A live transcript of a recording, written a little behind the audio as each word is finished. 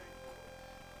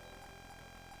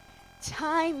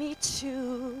Tie me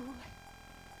to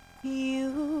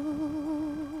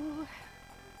you.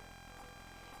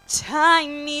 Tie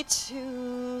me to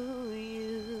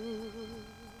you.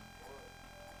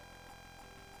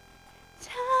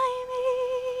 Tie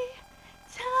me,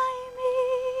 tie me,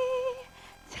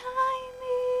 tie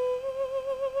me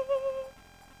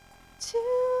to you.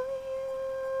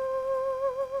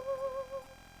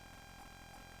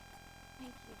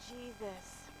 Thank you, Jesus.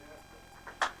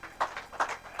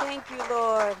 Thank you,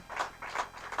 Lord.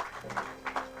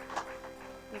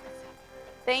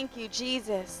 Thank you,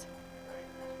 Jesus.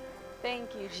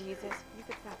 Thank you, Jesus. You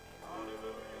can stop.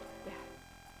 Yeah.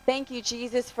 Thank you,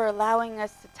 Jesus, for allowing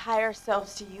us to tie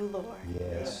ourselves to you, Lord.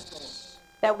 Yes.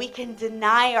 That we can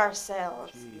deny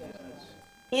ourselves,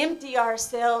 empty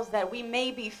ourselves, that we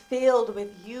may be filled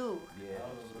with you,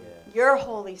 your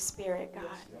Holy Spirit, God.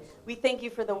 We thank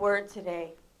you for the word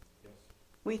today.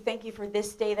 We thank you for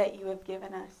this day that you have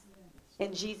given us.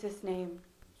 In Jesus' name,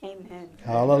 amen.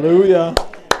 Hallelujah.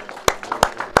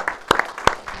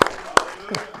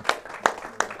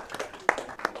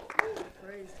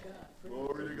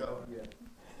 Glory to God.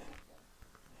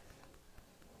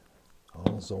 I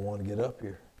also want to get up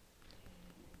here.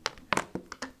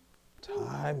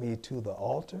 Tie me to the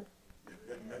altar.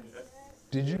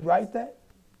 Did you write that?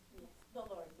 The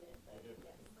Lord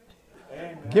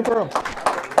did. Give her a.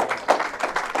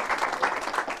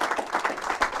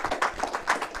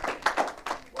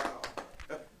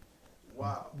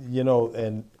 Wow. You know,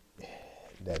 and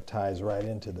that ties right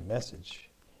into the message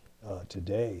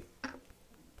today,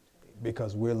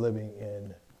 because we're living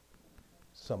in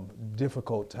some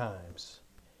difficult times.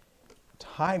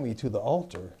 Tie me to the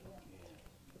altar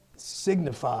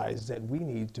signifies that we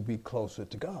need to be closer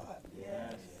to God,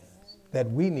 that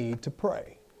we need to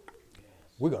pray.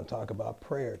 We're going to talk about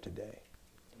prayer today.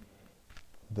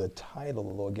 The title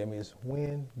the Lord gave me is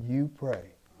When You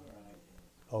Pray.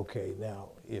 Okay, now,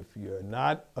 if you're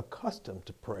not accustomed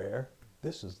to prayer,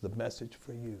 this is the message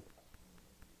for you,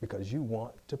 because you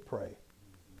want to pray.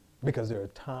 Because there are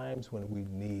times when we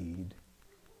need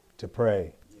to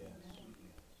pray.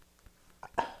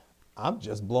 I'm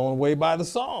just blown away by the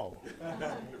song.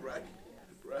 Right.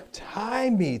 Tie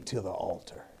me to the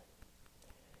altar.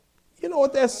 You know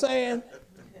what that's saying?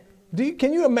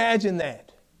 Can you imagine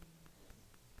that?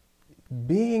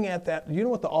 Being at that, you know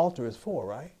what the altar is for,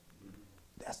 right?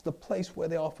 That's the place where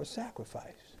they offer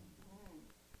sacrifice.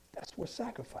 That's where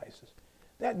sacrifices.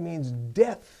 That means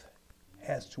death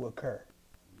has to occur.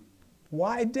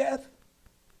 Why death?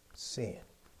 Sin.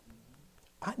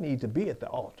 I need to be at the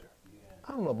altar.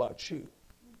 I don't know about you.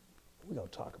 We're going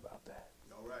to talk about that.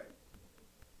 All right.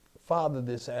 Father,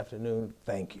 this afternoon,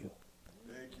 thank you.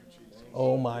 Thank you, Jesus.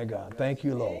 Oh my God. Thank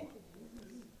you, Lord.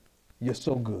 You're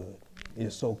so good.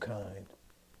 You're so kind.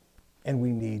 And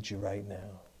we need you right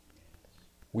now.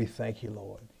 We thank you,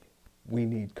 Lord. We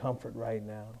need comfort right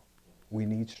now. We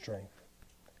need strength.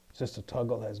 Sister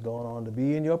Tuggle has gone on to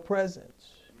be in your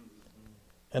presence.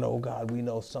 And oh God, we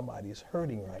know somebody is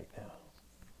hurting right now.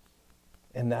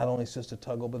 And not only Sister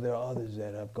Tuggle, but there are others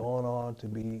that have gone on to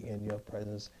be in your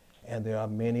presence. And there are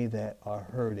many that are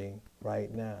hurting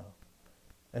right now.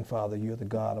 And Father, you're the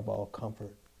God of all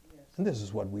comfort. Yes. And this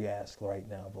is what we ask right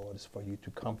now, Lord, is for you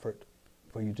to comfort,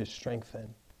 for you to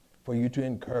strengthen, for you to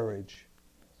encourage.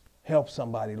 Help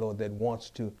somebody, Lord, that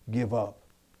wants to give up,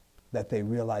 that they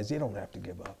realize they don't have to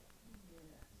give up. Yes.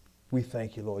 We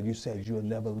thank you, Lord. You said you'll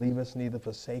never leave us, neither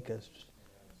forsake us.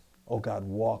 Oh, God,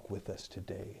 walk with us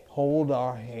today. Hold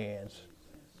our hands.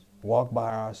 Walk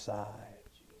by our side.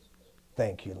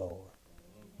 Thank you, Lord.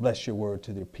 Bless your word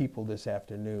to the people this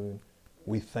afternoon.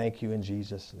 We thank you in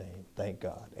Jesus' name. Thank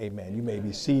God. Amen. You may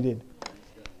be seated.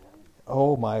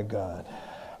 Oh, my God.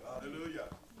 Hallelujah.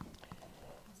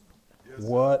 Yes,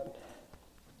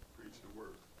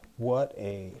 what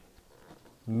a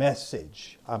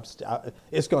message.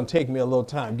 It's going to take me a little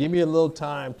time. Give me a little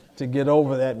time to get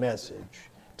over that message.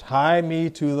 Tie me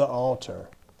to the altar.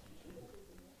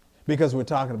 Because we're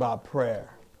talking about prayer.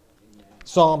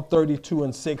 Psalm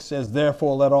 32:6 says,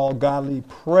 therefore let all godly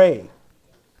pray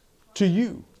to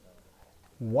you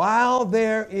while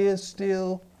there is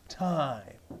still time.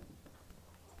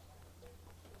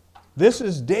 This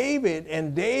is David,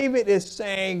 and David is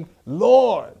saying,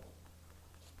 Lord,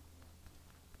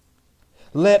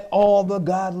 let all the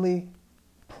godly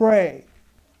pray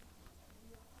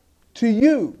to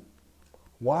you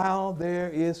while there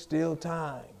is still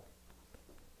time.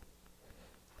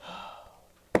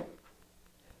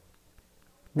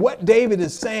 What David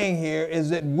is saying here is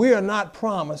that we are not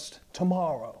promised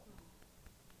tomorrow.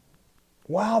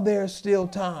 While there's still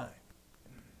time.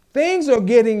 Things are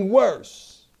getting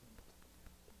worse.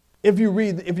 If you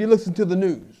listen to the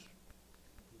news,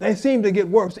 they seem to get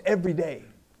worse every day.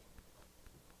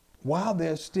 While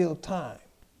there's still time,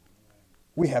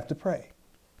 we have to pray.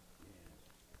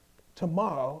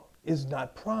 Tomorrow is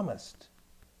not promised.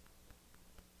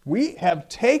 We have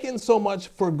taken so much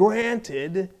for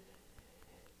granted.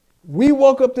 We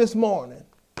woke up this morning.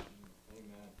 Amen.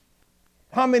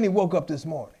 How many woke up this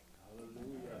morning?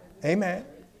 Hallelujah. Amen.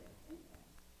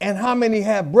 And how many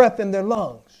have breath in their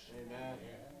lungs? Amen.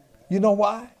 You know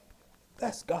why?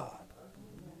 That's God.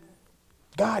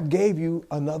 God gave you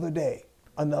another day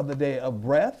of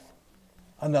breath,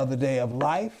 another day of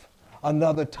life,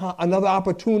 another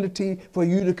opportunity for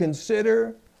you to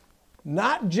consider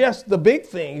not just the big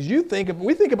things.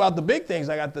 We think about the big things.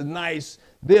 I got the nice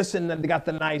this and I got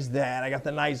the nice that. I got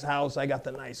the nice house. I got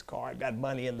the nice car. I got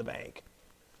money in the bank.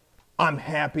 I'm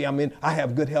happy. I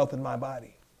have good health in my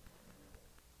body.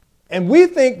 And we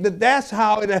think that that's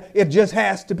how it just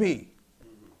has to be.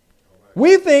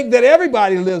 We think that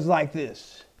everybody lives like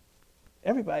this.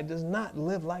 Everybody does not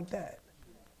live like that.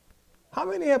 How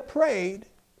many have prayed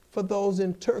for those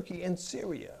in Turkey and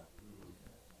Syria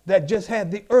that just had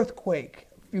the earthquake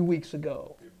a few weeks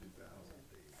ago?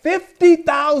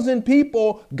 50,000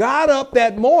 people got up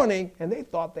that morning and they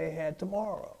thought they had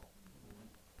tomorrow.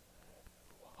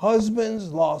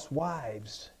 Husbands lost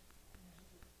wives.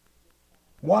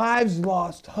 Wives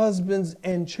lost husbands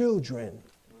and children.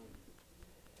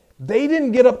 They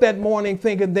didn't get up that morning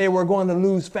thinking they were going to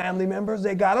lose family members.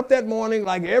 They got up that morning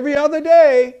like every other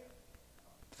day,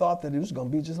 thought that it was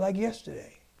going to be just like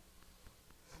yesterday.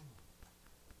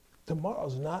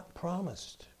 Tomorrow's not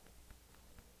promised.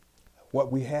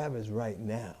 What we have is right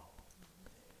now.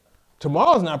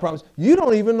 Tomorrow's not promised. You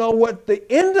don't even know what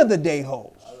the end of the day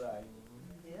holds. All right.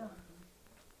 Yeah.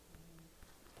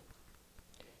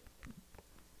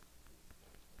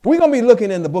 We're going to be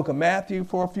looking in the book of Matthew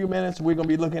for a few minutes. We're going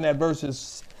to be looking at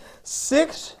verses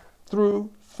 6 through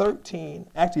 13,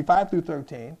 actually 5 through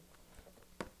 13.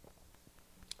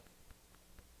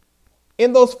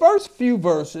 In those first few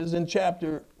verses in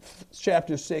chapter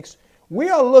 6, we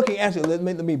are looking, actually, let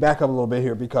me back up a little bit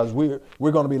here because we're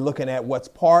going to be looking at what's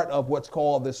part of what's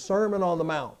called the Sermon on the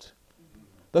Mount.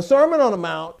 The Sermon on the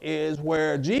Mount is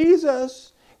where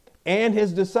Jesus and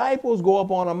his disciples go up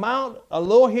on a mount, a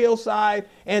little hillside,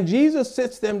 and Jesus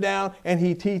sits them down and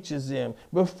he teaches them.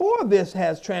 Before this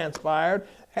has transpired,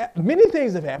 many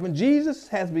things have happened. Jesus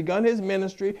has begun his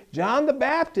ministry. John the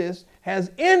Baptist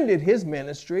has ended his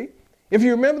ministry. If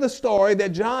you remember the story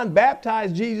that John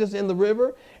baptized Jesus in the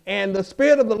river and the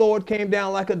Spirit of the Lord came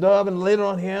down like a dove and lit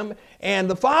on him. And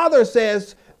the Father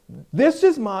says, "This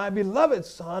is my beloved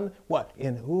Son," what?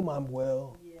 "In whom I'm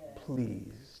well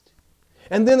pleased."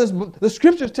 And then the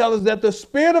scriptures tell us that the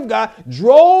Spirit of God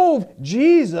drove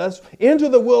Jesus into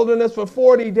the wilderness for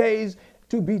 40 days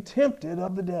to be tempted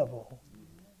of the devil,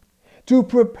 to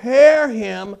prepare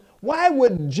him. Why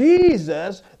would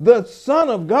Jesus, the Son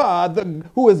of God,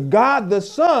 who is God the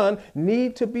Son,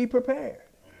 need to be prepared?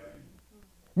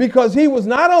 Because he was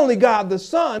not only God the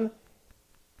Son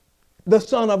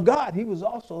of God, he was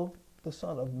also the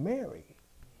Son of Mary.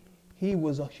 He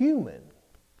was a human.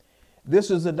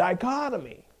 This is a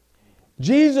dichotomy.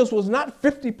 Jesus was not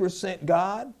 50%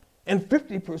 God and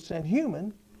 50%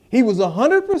 human. He was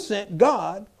 100%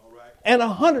 God and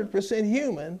 100%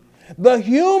 human. The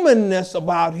humanness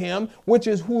about him, which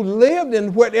is who lived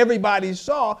and what everybody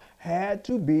saw, had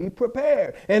to be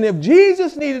prepared. And if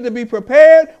Jesus needed to be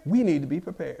prepared, we need to be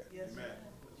prepared. Yes. Amen.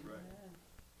 That's right.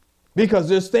 Because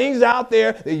there's things out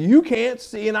there that you can't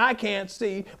see and I can't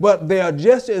see, but they are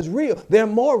just as real. They're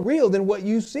more real than what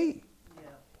you see. Yeah.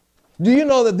 Do you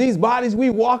know that these bodies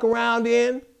we walk around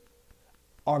in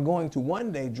are going to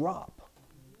one day drop?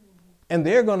 And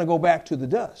they're going to go back to the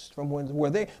dust from where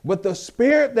they. But the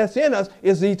spirit that's in us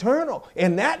is eternal,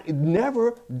 and that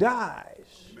never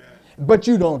dies. Amen. But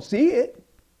you don't see it.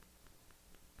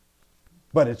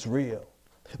 But it's real.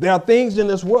 There are things in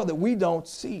this world that we don't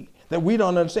see, that we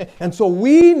don't understand, and so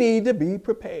we need to be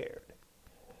prepared.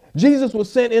 Jesus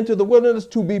was sent into the wilderness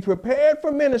to be prepared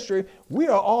for ministry. We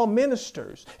are all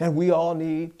ministers, and we all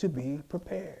need to be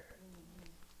prepared.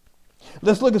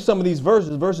 Let's look at some of these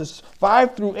verses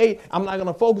 5 through 8. I'm not going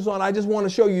to focus on. I just want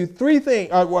to show you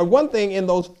one thing in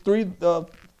those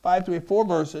 5 through 4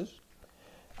 verses.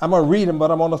 I'm going to read them,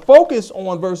 but I'm going to focus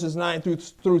on verses 9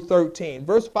 through 13.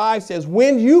 Verse 5 says,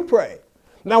 "When you pray."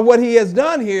 Now, what he has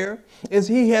done here is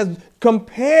he has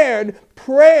compared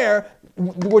prayer,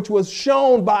 which was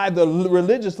shown by the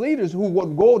religious leaders who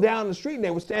would go down the street and they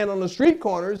would stand on the street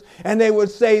corners and they would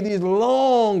say these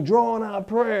long drawn out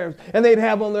prayers and they'd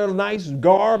have on their nice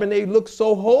garb and they look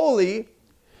so holy.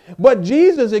 But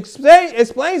Jesus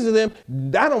explains to them,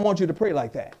 I don't want you to pray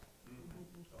like that.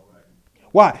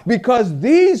 Why? Because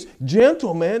these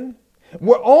gentlemen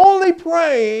were only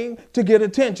praying to get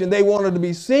attention. They wanted to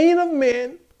be seen of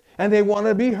men, and they wanted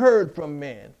to be heard from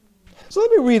men. So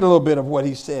let me read a little bit of what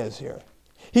he says here.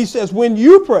 He says, when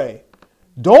you pray,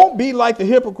 don't be like the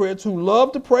hypocrites who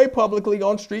love to pray publicly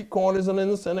on street corners and in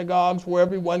the synagogues where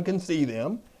everyone can see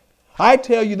them. I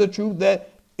tell you the truth that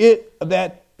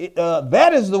that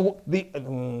is let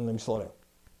me slow down.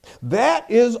 That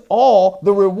is all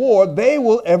the reward they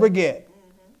will ever get.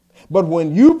 But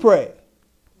when you pray,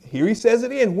 here he says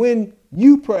it again, when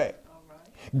you pray,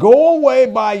 go away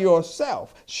by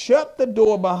yourself, shut the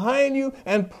door behind you,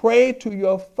 and pray to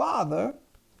your Father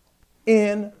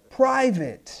in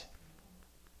private.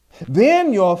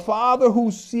 Then your Father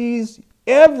who sees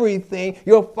everything,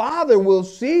 your Father will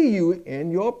see you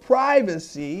in your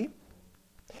privacy,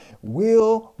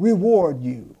 will reward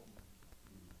you.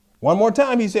 One more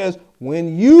time, he says,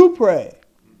 when you pray,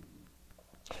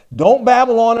 don't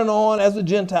babble on and on as the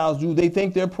Gentiles do. They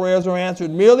think their prayers are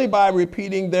answered merely by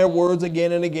repeating their words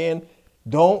again and again.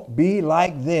 Don't be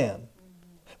like them.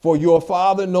 For your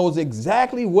Father knows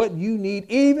exactly what you need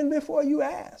even before you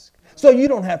ask. So you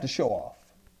don't have to show off.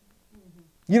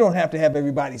 You don't have to have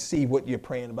everybody see what you're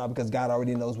praying about because God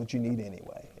already knows what you need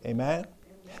anyway. Amen?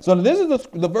 So this is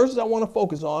the verses I want to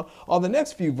focus on the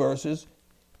next few verses,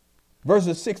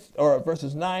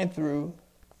 verses 9 through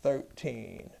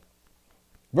 13.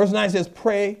 Verse 9 says,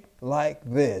 pray like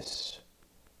this.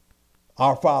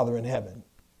 Our Father in heaven,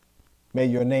 may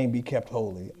your name be kept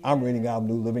holy. I'm reading out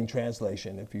New Living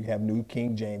Translation. If you have New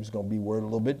King James, it's going to be worded a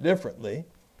little bit differently.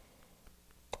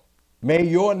 May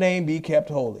your name be kept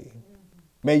holy.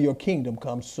 May your kingdom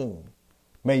come soon.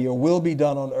 May your will be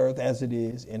done on earth as it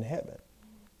is in heaven.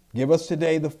 Give us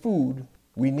today the food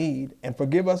we need, and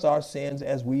forgive us our sins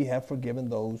as we have forgiven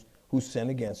those who sin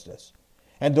against us.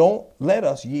 And don't let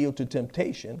us yield to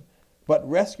temptation, but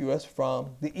rescue us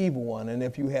from the evil one. And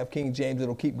if you have King James,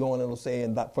 it'll keep going. It'll say,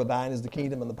 and for thine is the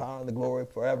kingdom and the power and the glory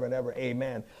forever and ever.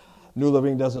 Amen. New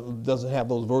Living doesn't have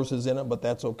those verses in it, but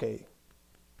that's okay.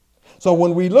 So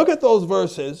when we look at those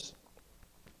verses,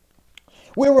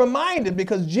 we're reminded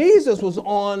because Jesus was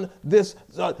on this,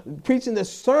 preaching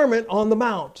this Sermon on the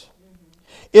Mount.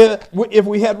 If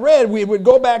we had read, we would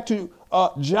go back to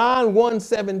John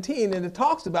 1:17, and it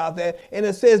talks about that, and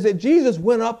it says that Jesus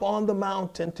went up on the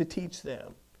mountain to teach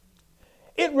them.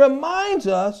 It reminds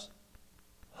us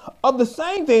of the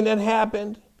same thing that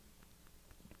happened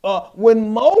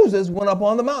when Moses went up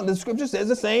on the mountain. The scripture says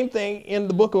the same thing in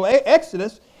the book of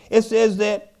Exodus. It says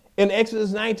that in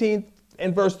Exodus 19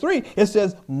 and verse 3, it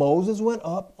says Moses went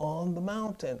up on the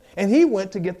mountain, and he went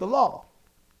to get the law.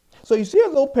 So you see a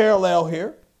little parallel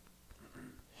here.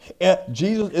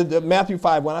 Jesus, Matthew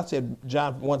 5:1. I said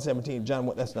John 1:17. John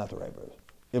 1, that's not the right verse.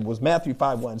 It was Matthew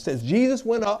 5:1. It says Jesus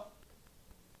went up,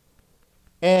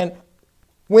 and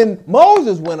when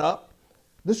Moses went up,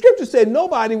 the scripture said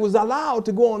nobody was allowed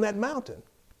to go on that mountain.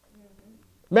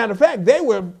 Matter of fact, they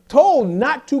were told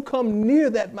not to come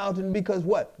near that mountain because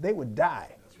what? They would die.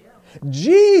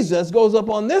 Jesus goes up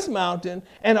on this mountain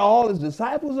and all his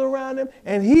disciples are around him,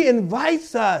 and he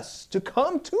invites us to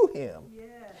come to him. Yeah.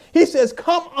 He says,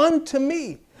 come unto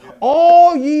me,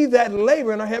 all ye that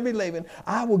labor and are heavy laden,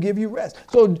 I will give you rest.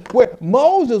 So where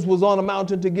Moses was on a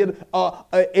mountain to get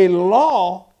a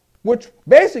law, which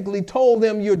basically told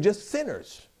them you're just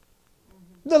sinners.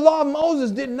 The law of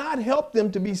Moses did not help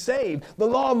them to be saved. The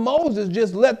law of Moses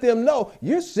just let them know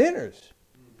you're sinners.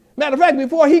 Matter of fact,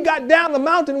 before he got down the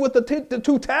mountain with the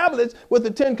two tablets with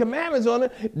the 10 commandments on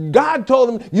it, God told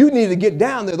him, you need to get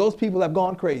down there. Those people have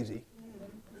gone crazy.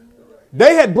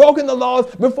 They had broken the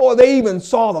laws before they even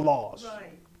saw the laws.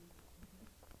 Right.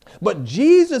 But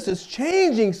Jesus is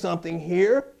changing something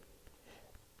here.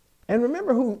 And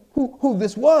remember who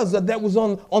this was that was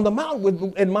on the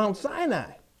mountain in Mount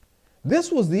Sinai.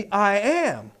 This was the I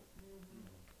am.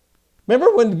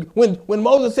 Remember when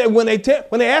Moses said, when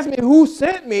they asked me who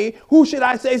sent me, who should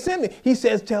I say sent me? He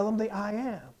says, tell them the I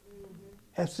am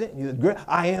have sent you.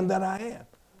 I am that I am.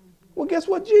 Well, guess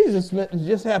what Jesus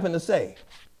just happened to say?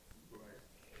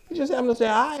 He just happened to say,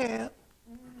 I am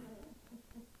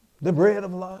the bread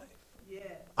of life. Yeah.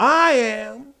 I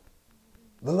am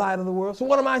the light of the world. So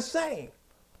what am I saying?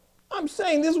 I'm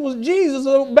saying this was Jesus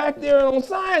back there on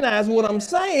Sinai is what I'm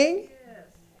saying.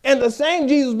 And the same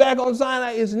Jesus back on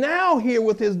Sinai is now here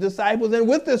with his disciples and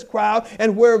with this crowd,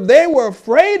 and where they were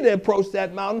afraid to approach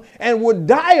that mountain and would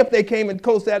die if they came and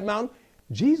close that mountain,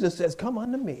 Jesus says, come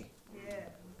unto me. Yeah.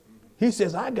 He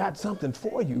says, I got something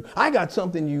for you. I got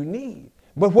something you need.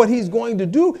 But what he's going to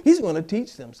do, he's going to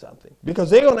teach them something. Because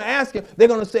they're going to ask him, they're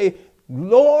going to say,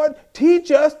 Lord,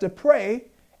 teach us to pray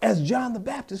as John the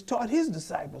Baptist taught his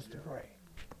disciples to pray.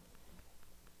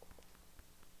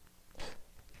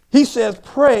 He says,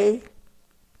 pray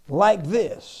like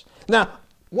this. Now,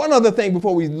 one other thing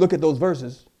before we look at those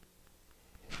verses.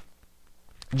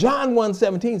 John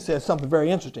 1:17 says something very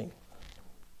interesting.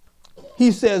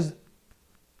 He says,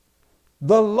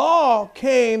 the law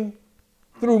came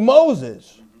through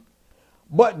Moses,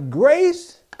 but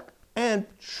grace and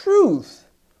truth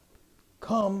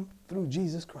come through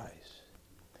Jesus Christ.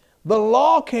 The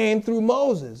law came through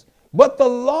Moses, but the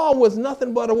law was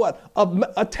nothing but a what?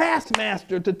 A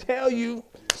taskmaster to tell you,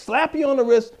 slap you on the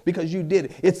wrist because you did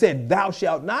it. It said, thou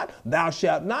shalt not, thou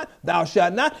shalt not, thou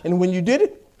shalt not. And when you did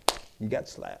it, you got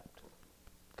slapped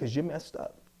because you messed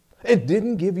up. It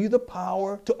didn't give you the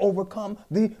power to overcome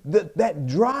that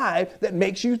drive that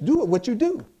makes you do what you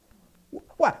do.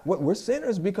 Why? We're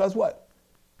sinners because what?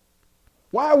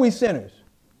 Why are we sinners?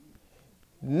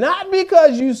 Not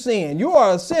because you sin. You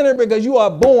are a sinner because you are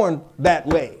born that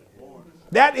way.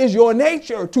 That is your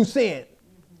nature to sin.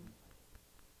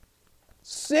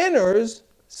 Sinners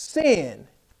sin.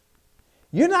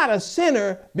 You're not a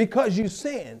sinner because you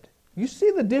sinned. You see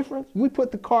the difference? We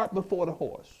put the cart before the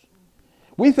horse.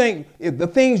 We think if the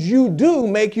things you do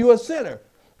make you a sinner.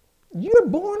 You're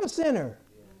born a sinner.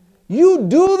 You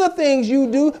do the things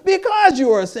you do because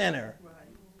you're a sinner.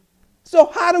 So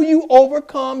how do you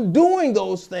overcome doing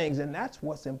those things? And that's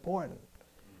what's important.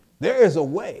 There is a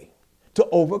way to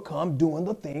overcome doing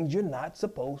the things you're not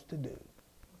supposed to do.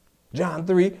 John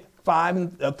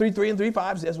 3:3 and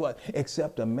 3:5 says what?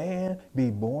 Except a man be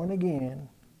born again,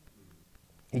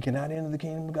 he cannot enter the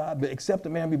kingdom of God. But except a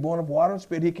man be born of water and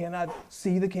spirit, he cannot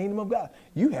see the kingdom of God.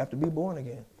 You have to be born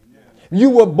again. You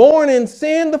were born in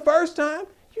sin the first time.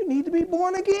 You need to be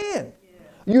born again.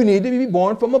 You need to be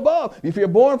born from above. If you're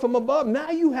born from above, now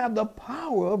you have the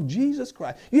power of Jesus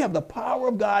Christ. You have the power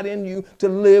of God in you to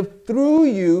live through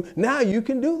you. Now you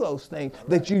can do those things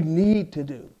that you need to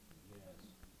do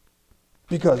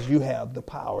because you have the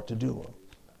power to do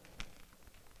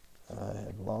them. I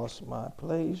have lost my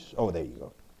place. Oh, there you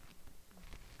go.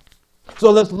 So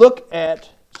let's look at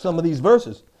some of these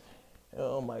verses.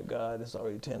 Oh my God, it's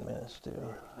already 10 minutes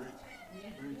still.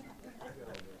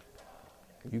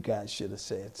 You guys should have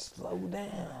said, slow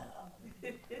down.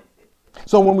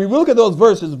 So when we look at those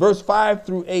verses, verse 5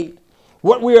 through 8,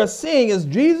 what we are seeing is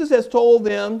Jesus has told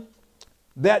them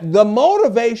that the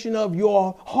motivation of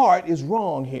your heart is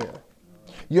wrong here.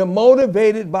 You're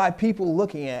motivated by people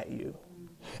looking at you.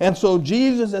 And so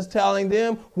Jesus is telling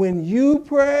them, when you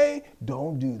pray,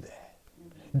 don't do that.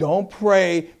 Don't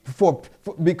pray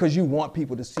because you want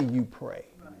people to see you pray.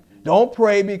 Don't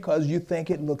pray because you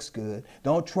think it looks good.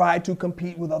 Don't try to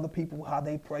compete with other people how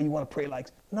they pray. You want to pray like,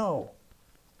 no.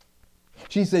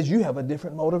 She says you have a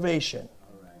different motivation.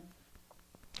 All right.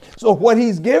 So what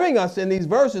he's giving us in these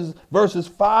verses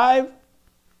 9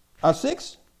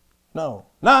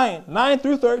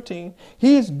 through 13,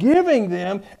 he's giving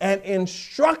them an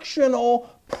instructional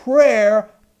prayer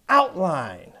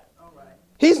outline. All right.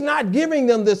 He's not giving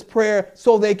them this prayer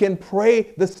so they can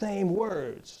pray the same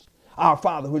words. Our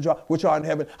Father, which art in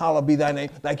heaven, hallowed be thy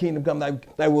name. Thy kingdom come,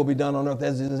 thy will be done on earth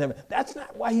as it is in heaven. That's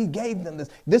not why he gave them this.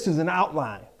 This is an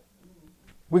outline.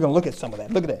 We're going to look at some of that.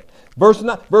 Look at that. Verse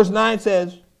 9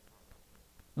 says,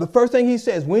 the first thing he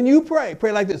says, when you pray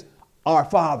like this, our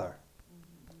Father.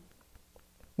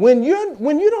 When you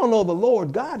don't know the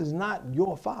Lord, God is not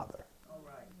your Father. All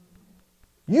right.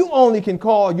 You only can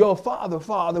call your Father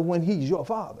Father when he's your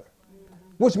Father.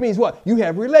 Which means what? You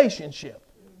have relationship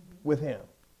with him.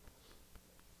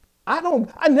 I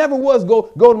never was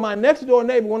go to my next door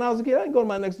neighbor when I was a kid. I didn't go to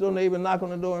my next door neighbor and knock on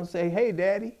the door and say, hey,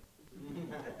 daddy.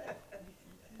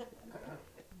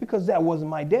 Because that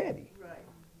wasn't my daddy. Right.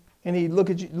 And he'd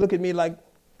look at me like,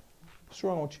 what's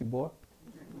wrong with you, boy?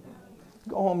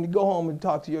 Go home and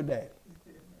talk to your dad.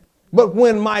 But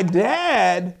when my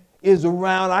dad is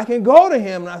around, I can go to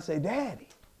him and I say, daddy.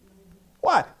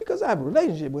 Why? Because I have a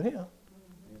relationship with him. Amen.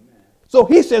 So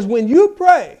he says, when you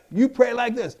pray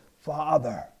like this,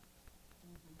 Father.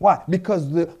 Why? Because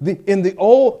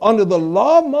under the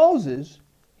law of Moses,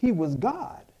 he was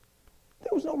God. There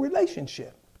was no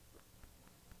relationship.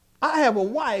 I have a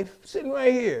wife sitting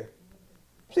right here.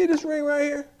 See this ring right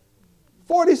here?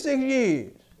 46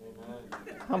 years.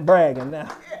 I'm bragging now.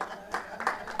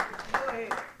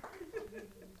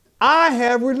 I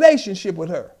have a relationship with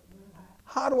her.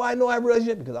 How do I know I have a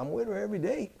relationship? Because I'm with her every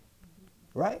day.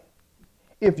 Right?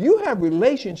 If you have a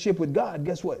relationship with God,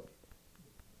 guess what?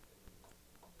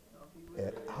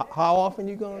 How often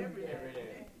you going?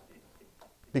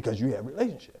 because you have a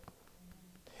relationship.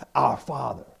 Our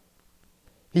Father.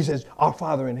 He says, our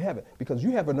Father in heaven, because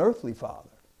you have an earthly father.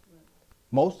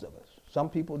 Most of us. Some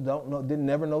people didn't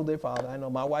never know their father. I know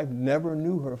my wife never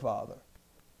knew her father.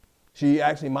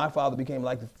 My father became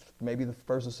like maybe the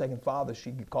first or second father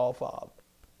she could call father.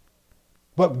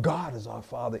 But God is our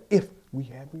Father if we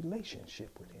have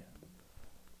relationship with him.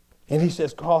 And he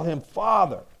says, call him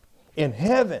Father in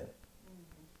heaven,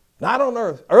 not on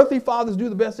earth. Earthly fathers do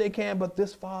the best they can, but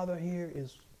this Father here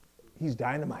he's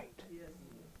dynamite.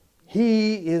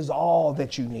 He is all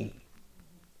that you need.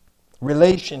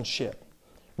 Relationship.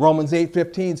 Romans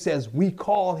 8:15 says, we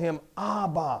call him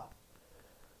Abba.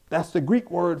 That's the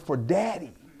Greek word for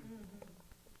daddy.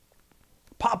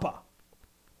 Papa.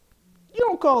 You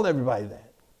don't call everybody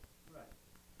that.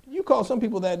 You call some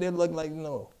people that, they look like,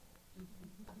 no,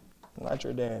 not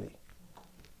your daddy.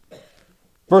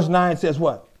 Verse 9 says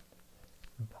what?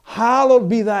 Hallowed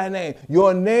be thy name.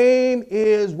 Your name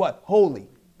is what? Holy.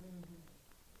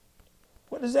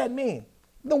 What does that mean?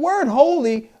 The word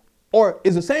holy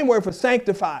is the same word for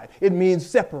sanctified. It means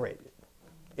separated.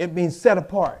 It means set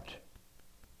apart.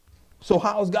 So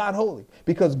how is God holy?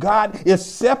 Because God is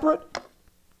separate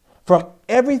from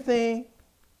everything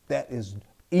that is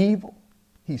evil.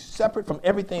 He's separate from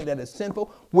everything that is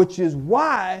sinful, which is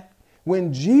why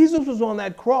when Jesus was on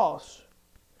that cross,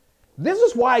 this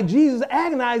is why Jesus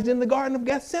agonized in the Garden of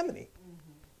Gethsemane.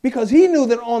 Because he knew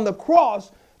that on the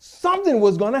cross, something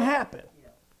was going to happen.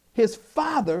 His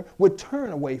Father would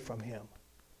turn away from him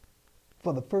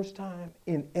for the first time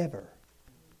in ever.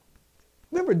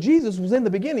 Remember, Jesus was in the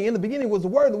beginning. In the beginning was the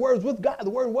Word was with God. The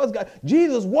Word was God.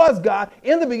 Jesus was God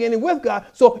in the beginning with God.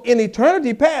 So in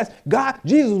eternity past,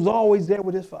 Jesus was always there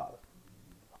with his Father.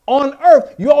 On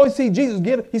earth, you always see Jesus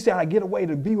he said, I get away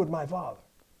to be with my Father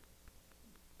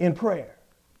in prayer.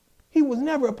 He was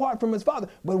never apart from his Father.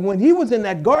 But when he was in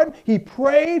that garden, he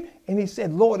prayed and he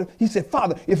said,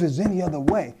 Father, if there's any other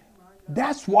way.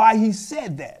 That's why he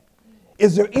said that.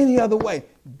 Is there any other way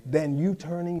than you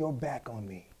turning your back on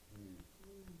me?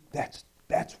 That's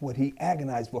what he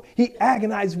agonized for. He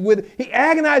agonized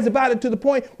about it to the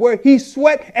point where he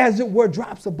sweat as it were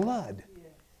drops of blood.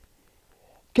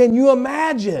 Can you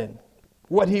imagine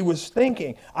what he was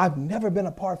thinking? I've never been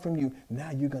apart from you.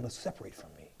 Now you're going to separate from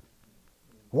me.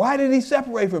 Why did he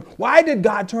separate from him? Why did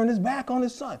God turn his back on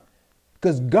his son?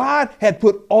 Because God had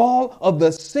put all of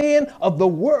the sin of the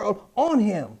world on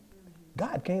him.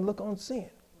 God can't look on sin.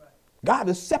 God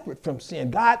is separate from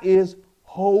sin. God is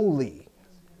holy.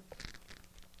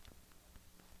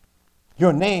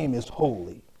 Your name is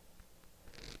holy.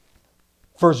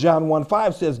 1 John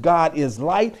 1:5 says God is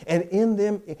light, and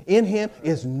in him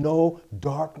is no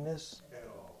darkness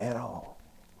at all.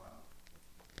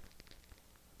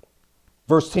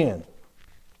 Verse 10.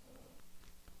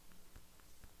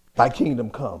 Thy kingdom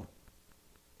come,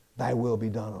 thy will be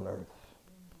done on earth.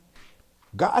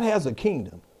 God has a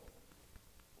kingdom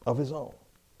of his own.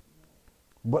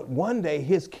 But one day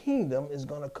his kingdom is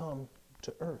going to come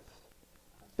to earth,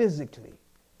 physically.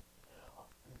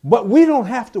 But we don't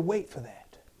have to wait for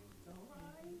that.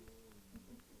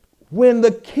 When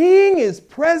the king is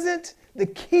present, the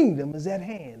kingdom is at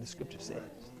hand, the scripture says.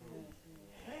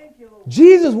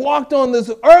 Jesus walked on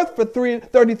this earth for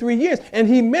 33 years, and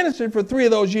he ministered for 3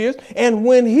 of those years. And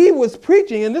when he was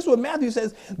preaching, and this is what Matthew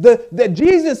says, that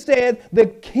Jesus said, the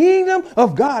kingdom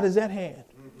of God is at hand.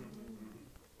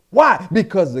 Why?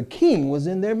 Because the king was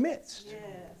in their midst. Yes.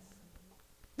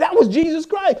 That was Jesus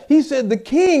Christ. He said, the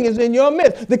king is in your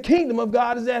midst. The kingdom of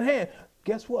God is at hand.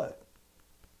 Guess what?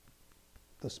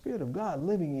 The Spirit of God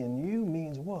living in you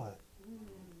means what?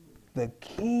 The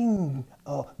king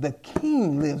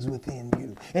lives within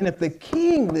you. And if the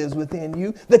king lives within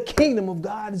you, the kingdom of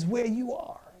God is where you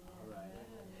are.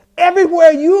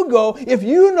 Everywhere you go, if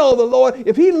you know the Lord,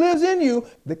 if he lives in you,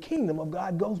 the kingdom of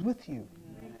God goes with you.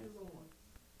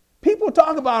 People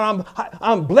talk about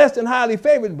I'm blessed and highly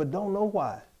favored, but don't know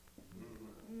why.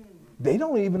 They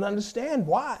don't even understand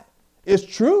why. It's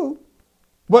true.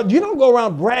 But you don't go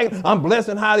around bragging, I'm blessed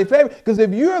and highly favored. Because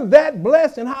if you're that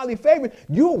blessed and highly favored,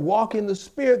 you'll walk in the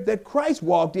spirit that Christ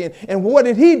walked in. And what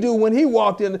did he do when he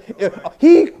walked in?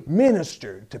 He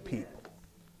ministered to people.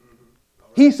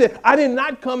 He said, I did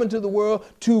not come into the world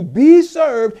to be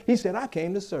served. He said, I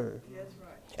came to serve.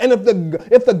 And if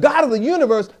the God of the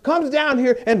universe comes down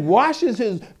here and washes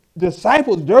his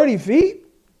disciples' dirty feet,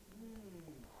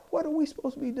 what are we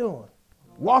supposed to be doing?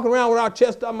 Walking around with our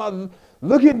chest up,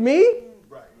 look at me?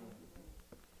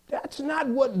 That's not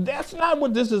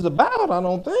what this is about, I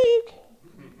don't think.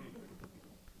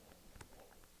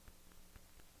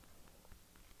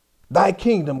 Thy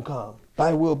kingdom come,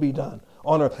 thy will be done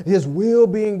on earth. His will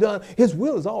being done. His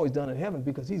will is always done in heaven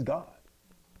because he's God.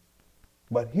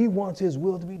 But he wants his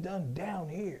will to be done down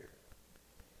here.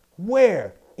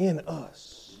 Where? In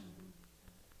us.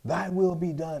 Thy will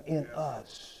be done in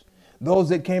us. Those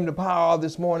that came to power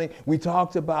this morning, we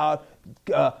talked about,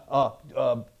 what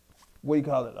do you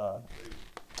call it?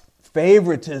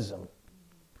 Favoritism.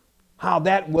 How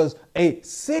that was a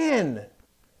sin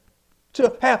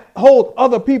to hold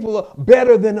other people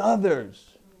better than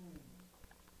others.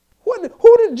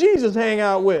 Who did Jesus hang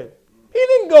out with? He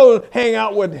didn't go hang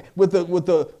out with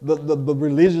the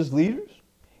religious leaders.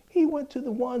 He went to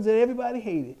the ones that everybody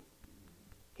hated.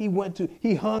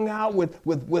 He hung out with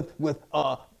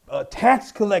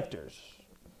tax collectors.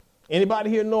 Anybody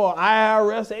here know an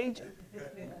IRS agent?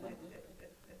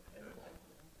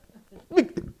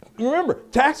 Remember,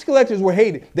 tax collectors were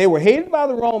hated. They were hated by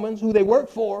the Romans, who they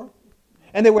worked for,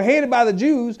 and they were hated by the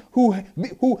Jews, who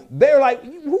they're like, how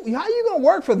are you going to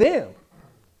work for them?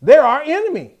 They're our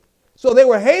enemy. So they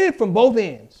were hated from both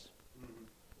ends.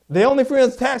 The only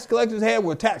friends tax collectors had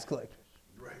were tax collectors.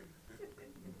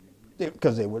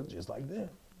 Because they were just like them.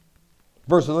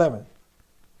 Verse 11.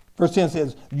 Verse 10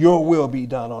 says, your will be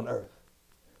done on earth.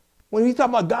 When we talk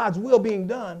about God's will being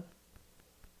done,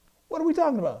 what are we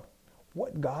talking about?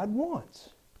 What God wants.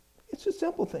 It's a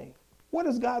simple thing. What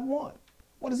does God want?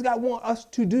 What does God want us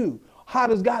to do? How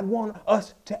does God want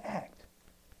us to act?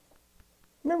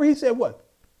 Remember he said what?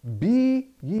 Be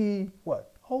ye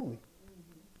what? Holy.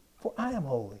 For I am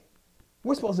holy.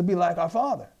 We're supposed to be like our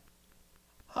Father.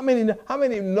 How many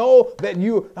know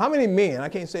that how many men, I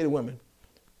can't say to women,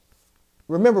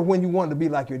 remember when you wanted to be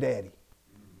like your daddy?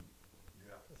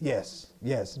 Yeah.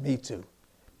 Yes, me too.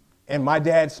 And my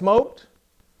dad smoked.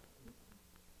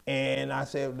 And I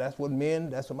said, that's what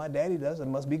my daddy does. It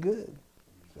must be good.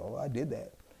 So I did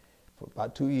that for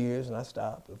about 2 years and I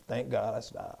stopped. Thank God I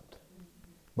stopped.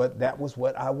 But that was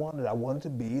what I wanted. I wanted to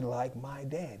be like my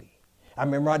daddy. I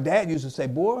remember my dad used to say,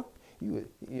 boy, you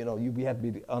have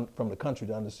to be from the country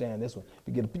to understand this one.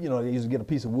 They used to get a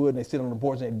piece of wood and they sit on the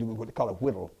porch and they do what they call a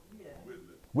whittle. Yeah.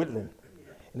 Whittling.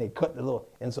 Yeah. And they cut the little,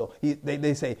 and so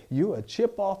they say, you're a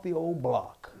chip off the old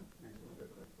block.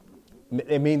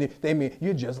 They mean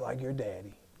you're just like your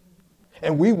daddy.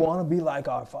 And we want to be like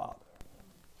our Father.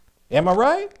 Am I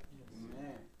right?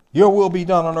 Amen. Your will be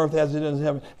done on earth as it is in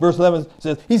heaven. Verse 11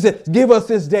 says, he said, give us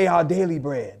this day our daily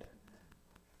bread.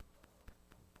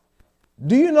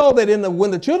 Do you know that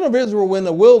when the children of Israel were in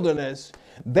the wilderness,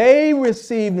 they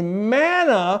received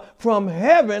manna from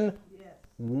heaven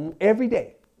every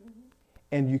day.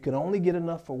 And you could only get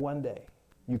enough for one day.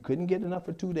 You couldn't get enough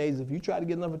for 2 days. If you tried to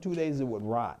get enough for 2 days, it would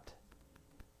rot.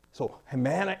 So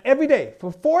manna every day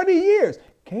for 40 years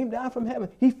came down from heaven.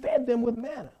 He fed them with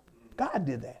manna. God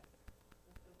did that.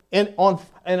 And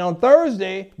on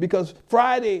Thursday, because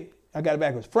Friday, I got it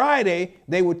backwards. Friday,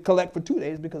 they would collect for 2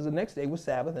 days because the next day was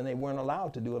Sabbath and they weren't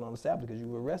allowed to do it on the Sabbath because you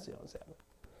were rested on the Sabbath.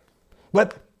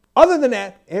 But other than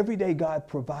that, every day God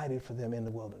provided for them in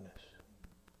the wilderness.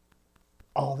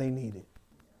 All they needed.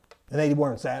 And they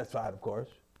weren't satisfied, of course.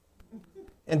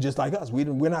 And just like us,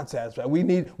 we're not satisfied.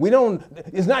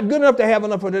 It's not good enough to have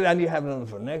enough for today. I need to have enough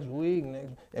for next week.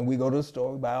 And we go to the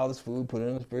store, we buy all this food, put it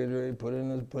in the refrigerator, put it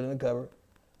in the cupboard.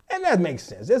 And that makes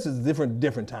sense. This is a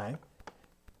different time.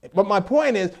 But my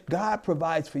point is, God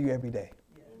provides for you every day.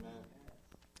 Amen.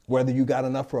 Whether you got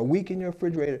enough for a week in your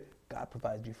refrigerator, God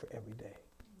provides you for every day.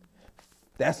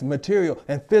 That's material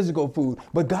and physical food.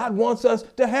 But God wants us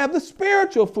to have the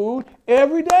spiritual food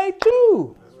every day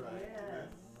too. That's right. Yes.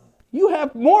 You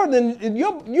have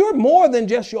you're more than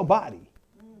just your body.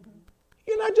 Mm-hmm.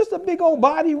 You're not just a big old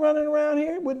body running around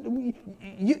here.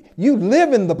 You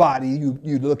live in the body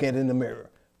you look at in the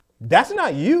mirror. That's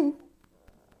not you.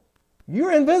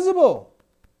 You're invisible.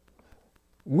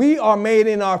 We are made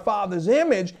in our Father's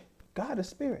image. God is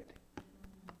spirit.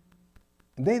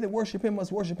 And they that worship him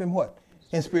must worship him what?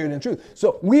 In spirit and truth.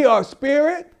 So we are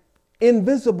spirit,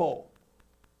 invisible.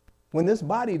 When this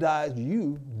body dies,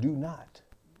 you do not.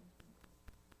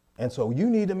 And so you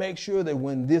need to make sure that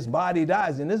when this body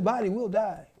dies, and this body will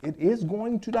die, it is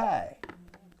going to die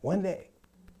one day.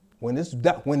 When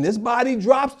this body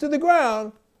drops to the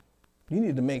ground, you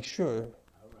need to make sure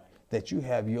that you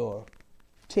have your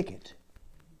ticket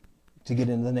to get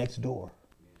into the next door,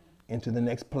 into the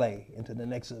next play, into the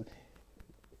next...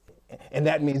 And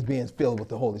that means being filled with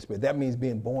the Holy Spirit. That means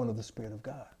being born of the Spirit of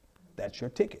God. That's your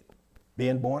ticket,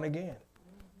 being born again.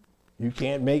 You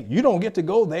don't get to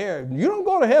go there. You don't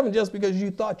go to heaven just because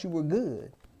you thought you were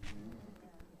good.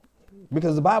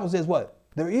 Because the Bible says what?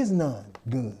 There is none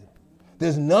good.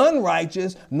 There's none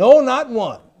righteous, no, not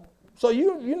one. So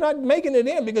you're not making it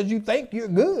in because you think you're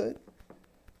good.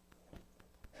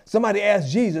 Somebody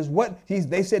asked Jesus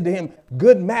they said to him,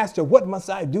 good master, what must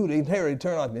I do to inherit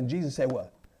eternal life? And Jesus said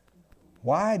what?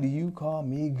 Why do you call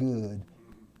me good?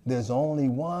 There's only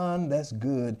one that's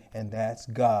good, and that's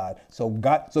God. So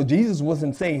Jesus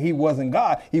wasn't saying he wasn't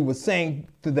God. He was saying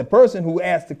to the person who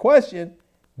asked the question,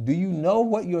 do you know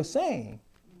what you're saying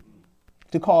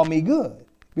to call me good?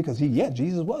 Because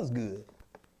Jesus was good.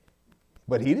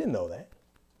 But he didn't know that.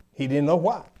 He didn't know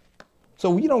why.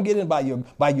 So you don't get in by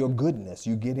your goodness.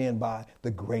 You get in by the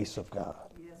grace of God.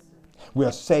 Yes, we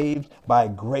are saved by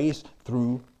grace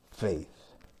through faith.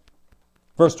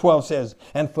 Verse 12 says,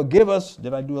 and forgive us.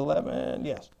 Did I do 11?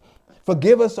 Yes.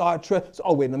 Forgive us our trespasses.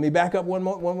 Oh, wait, let me back up one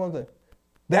more thing.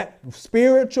 That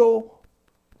spiritual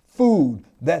food,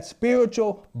 that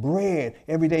spiritual bread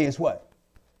every day is what?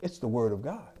 It's the word of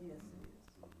God. Yes.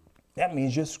 That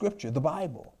means your scripture, the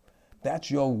Bible.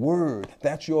 That's your word.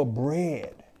 That's your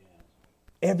bread.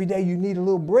 Every day you need a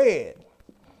little bread.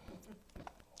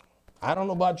 I don't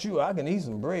know about you. I can eat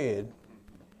some bread.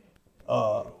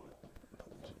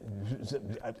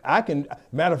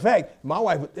 Matter of fact, my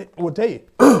wife will tell you,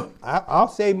 I'll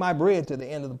save my bread to the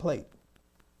end of the plate.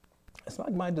 It's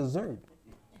like my dessert.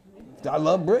 I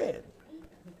love bread.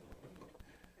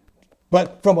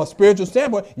 But from a spiritual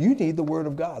standpoint, you need the word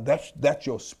of God. That's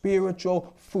your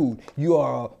spiritual food. You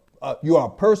are a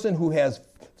person who has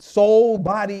soul,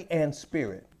 body, and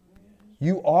spirit.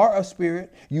 You are a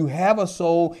spirit, you have a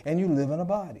soul, and you live in a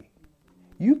body.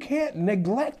 You can't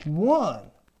neglect one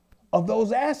of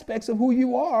those aspects of who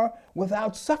you are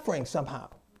without suffering somehow.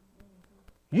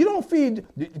 You don't feed,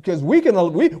 because we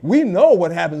know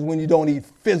what happens when you don't eat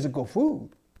physical food.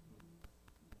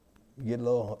 You get a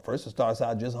little, first it starts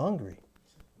out just hungry.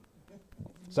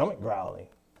 Stomach growling.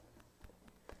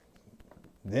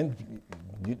 Then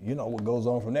you know what goes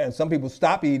on from there. And some people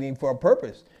stop eating for a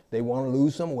purpose. They want to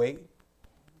lose some weight,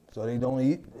 so they don't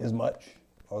eat as much,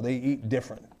 or they eat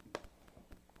different.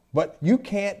 But you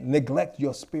can't neglect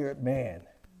your spirit man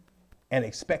and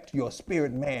expect your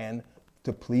spirit man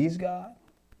to please God.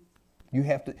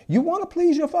 You want to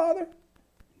please your Father?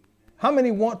 How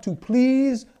many want to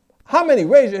please? How many,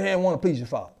 raise your hand, want to please your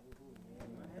Father?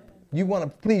 You want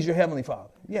to please your Heavenly Father?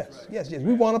 Yes.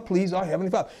 We want to please our Heavenly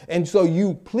Father. And so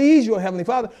you please your Heavenly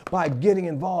Father by getting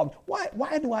involved.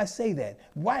 Why do I say that?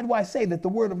 Why do I say that the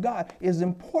Word of God is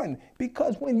important?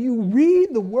 Because when you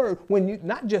read the Word, when you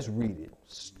not just read it,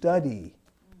 study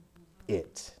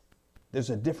it.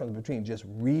 There's a difference between just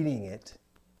reading it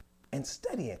and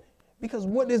studying it. Because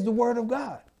what is the Word of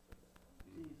God?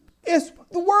 The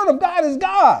Word of God is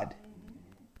God.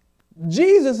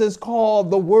 Jesus is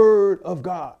called the Word of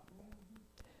God.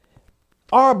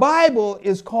 Our Bible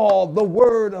is called the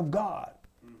Word of God.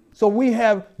 So we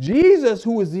have Jesus,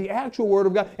 who is the actual Word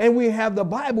of God, and we have the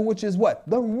Bible, which is what?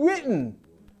 The written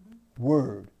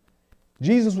Word.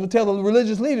 Jesus would tell the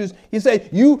religious leaders, he said,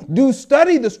 you do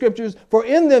study the scriptures, for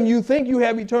in them you think you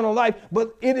have eternal life,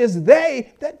 but it is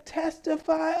they that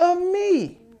testify of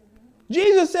me.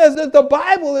 Jesus says that the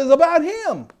Bible is about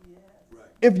him.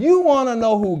 If you want to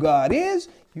know who God is,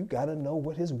 you got to know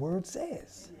what his word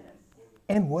says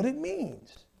and what it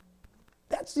means.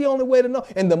 That's the only way to know.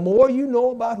 And the more you know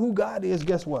about who God is,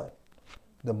 guess what?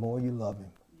 The more you love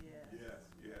him.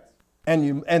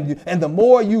 And the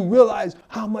more you realize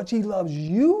how much he loves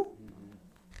you,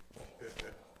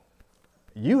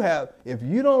 if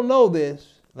you don't know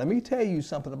this, let me tell you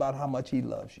something about how much he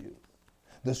loves you.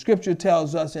 The scripture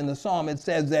tells us in the Psalm, it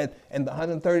says that in the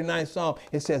 139th Psalm,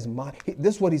 it says,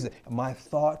 this is what he said, my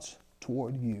thoughts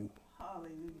toward you.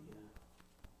 Hallelujah.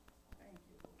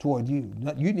 Toward you.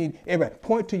 You need, everybody,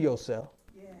 point to yourself.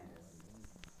 Yes.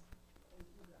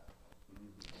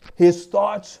 His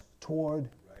thoughts toward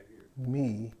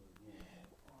me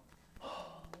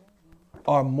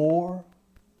are more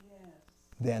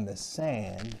than the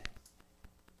sand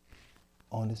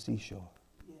on the seashore.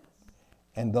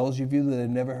 And those of you that have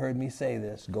never heard me say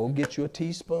this, go get you a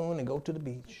teaspoon and go to the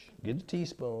beach. Get a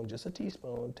teaspoon, just a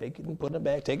teaspoon. Take it and put it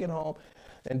back. Take it home.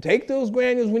 And take those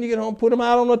granules when you get home, put them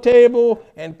out on the table,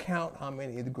 and count how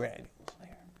many of the granules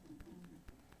there.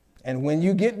 And when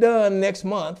you get done next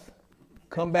month,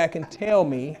 come back and tell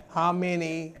me how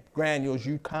many granules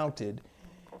you counted.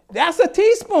 That's a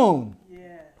teaspoon.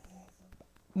 Yes.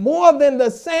 More than the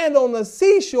sand on the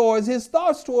seashore is his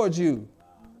thoughts towards you.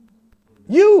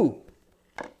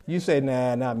 You say,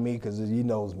 nah, not me, because he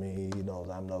knows me. He knows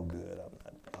I'm no good.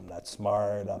 I'm not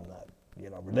smart. I'm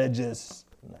not, religious.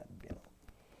 I'm not,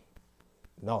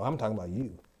 No, I'm talking about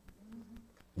you.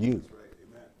 You. That's right.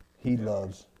 Amen. He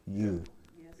loves you.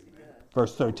 Yes, he does.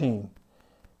 Verse 13.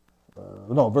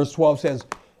 Verse 12 says,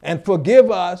 And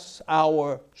forgive us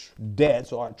our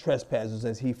debts or our trespasses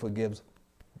as we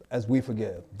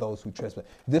forgive those who trespass.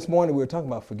 This morning we were talking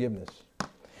about forgiveness.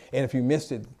 And if you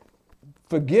missed it,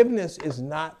 forgiveness is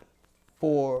not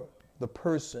for the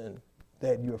person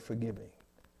that you're forgiving.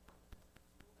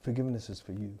 Forgiveness is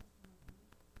for you.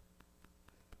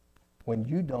 When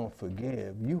you don't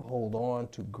forgive, you hold on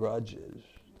to grudges.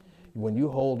 When you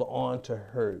hold on to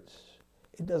hurts,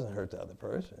 it doesn't hurt the other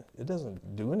person. It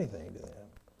doesn't do anything to them.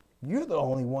 You're the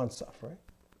only one suffering.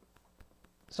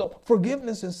 So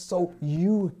forgiveness is so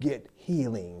you get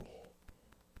healing,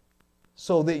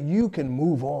 so that you can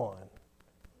move on.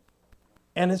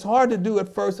 And it's hard to do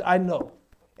at first, I know.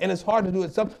 And it's hard to do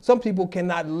it. Some people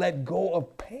cannot let go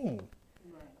of pain.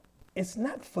 Right. It's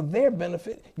not for their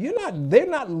benefit. They're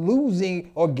not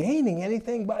losing or gaining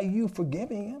anything by you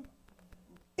forgiving them.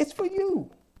 It's for you,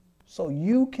 so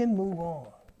you can move on.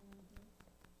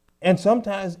 And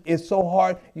sometimes it's so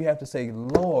hard, you have to say,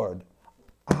 Lord,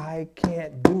 I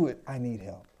can't do it. I need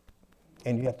help.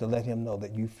 And you have to let him know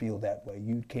that you feel that way.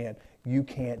 You can't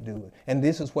do it. And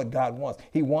this is what God wants.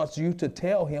 He wants you to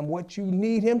tell him what you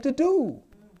need him to do.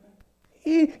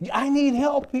 I need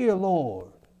help here, Lord.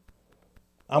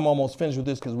 I'm almost finished with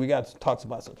this because we got to talk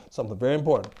about something very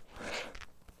important.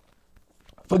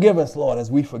 Forgive us, Lord,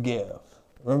 as we forgive.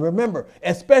 Remember,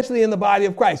 especially in the body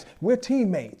of Christ, we're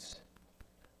teammates.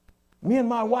 Me and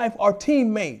my wife are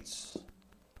teammates.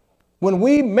 When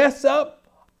we mess up,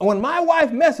 when my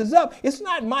wife messes up, it's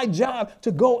not my job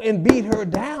to go and beat her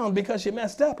down because she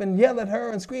messed up and yell at her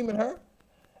and scream at her.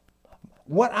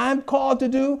 What I'm called to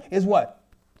do is what?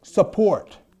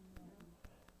 Support.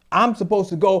 I'm supposed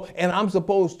to go and I'm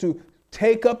supposed to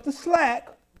take up the slack.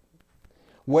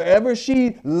 Wherever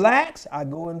she lacks, I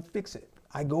go and fix it.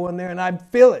 I go in there and I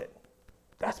fill it.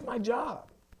 That's my job.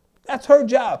 That's her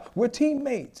job. We're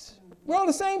teammates. We're on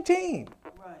the same team.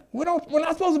 Right. We're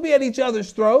not supposed to be at each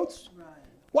other's throats. Right.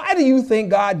 Why do you think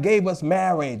God gave us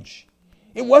marriage?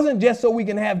 It wasn't just so we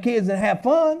can have kids and have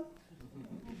fun.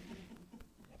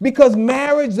 Because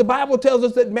marriage, the Bible tells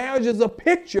us that marriage is a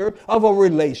picture of a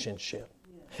relationship.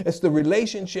 Yeah. It's the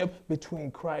relationship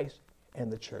between Christ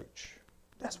and the church.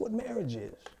 That's what marriage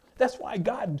is. That's why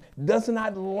God does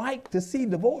not like to see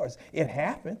divorce. It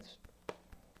happens.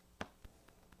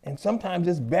 And sometimes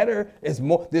it's better,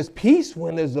 there's peace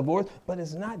when there's divorce, but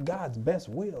it's not God's best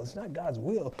will. It's not God's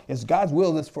will. It's God's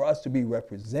will is for us to be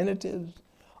representatives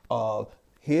of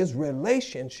his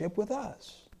relationship with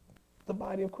us, the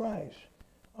body of Christ.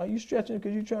 Are you stretching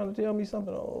because you're trying to tell me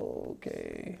something?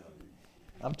 Okay.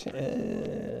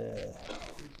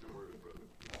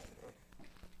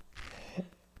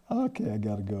 Okay, I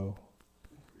got to go.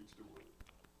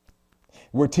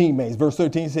 We're teammates. Verse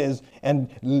 13 says, and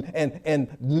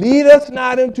lead us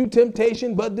not into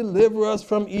temptation, but deliver us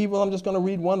from evil. I'm just going to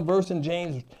read one verse in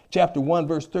James chapter 1,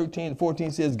 verse 13 and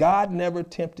 14 says, God is never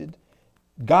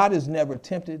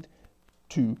tempted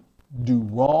to do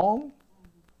wrong,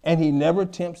 and he never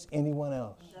tempts anyone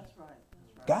else. That's right.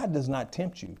 God does not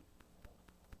tempt you.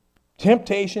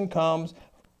 Temptation comes.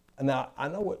 Now, I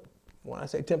know when I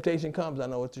say temptation comes, I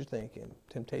know what you're thinking.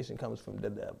 Temptation comes from the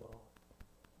devil.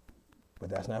 But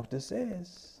that's not what this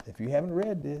says. If you haven't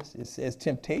read this, it says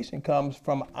temptation comes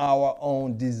from our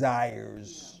own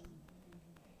desires,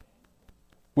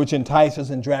 which entice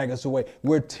us and drag us away.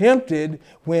 We're tempted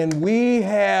when we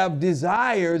have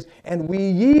desires and we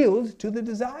yield to the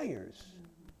desires.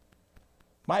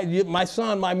 My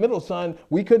son, my middle son,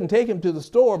 we couldn't take him to the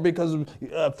store because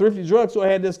Thrifty Drugstore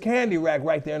had this candy rack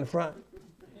right there in the front.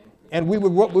 And we'd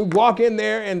walk in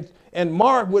there and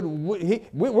Mark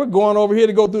we're going over here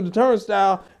to go through the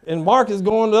turnstile, and Mark is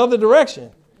going the other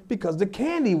direction because the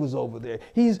candy was over there.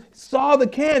 He saw the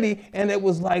candy, and it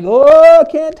was like, oh, I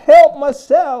can't help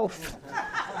myself.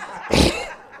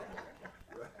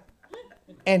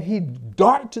 And he'd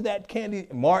dart to that candy.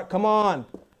 Mark, come on.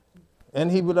 And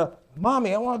he would,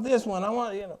 Mommy, I want this one. I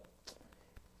want,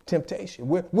 temptation.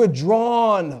 We're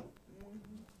drawn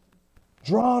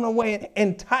away,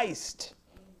 enticed.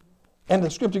 And the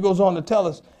scripture goes on to tell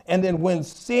us, and then when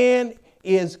sin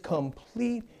is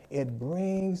complete, it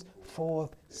brings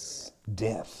forth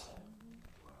death.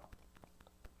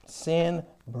 Sin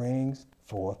brings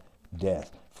forth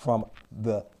death from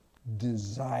the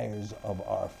desires of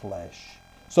our flesh.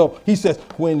 So he says,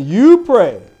 when you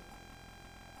pray,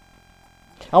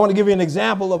 I want to give you an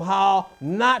example of how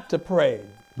not to pray.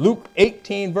 Luke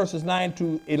 18 verses 9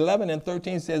 to 11 and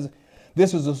 13 says,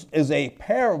 this is a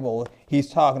parable he's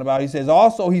talking about. He says,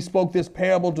 also he spoke this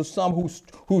parable to some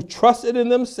who trusted in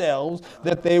themselves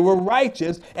that they were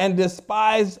righteous and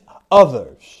despised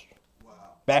others. Wow.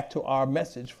 Back to our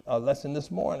lesson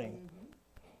this morning.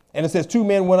 And it says 2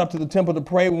 men went up to the temple to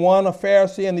pray, one a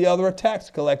Pharisee and the other a tax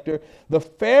collector. The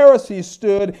Pharisee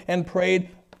stood and prayed.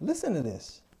 Listen to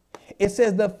this. It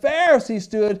says the Pharisee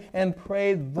stood and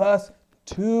prayed thus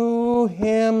to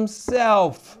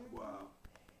himself. Wow.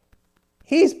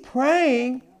 He's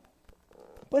praying,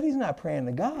 but he's not praying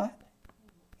to God.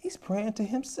 He's praying to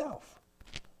himself.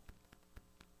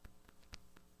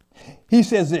 He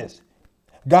says this,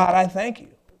 God, I thank you.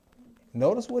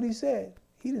 Notice what he said.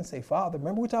 He didn't say Father.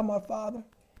 Remember we were talking about Father?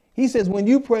 He says when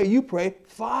you pray,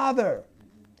 Father.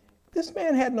 This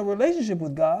man had no relationship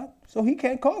with God, so he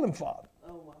can't call him Father.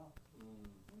 Oh, wow.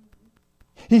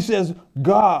 He says,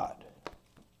 God,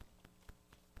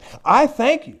 I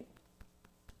thank you.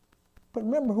 But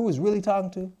remember who he's really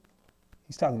talking to?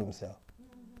 He's talking to himself.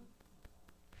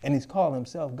 And he's calling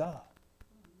himself God.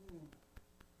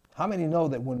 How many know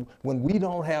that when we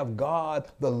don't have God,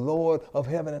 the Lord of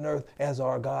heaven and earth, as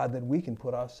our God, that we can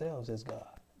put ourselves as God?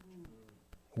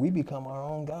 We become our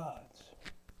own gods.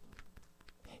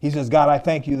 He says, God, I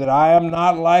thank you that I am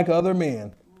not like other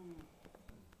men,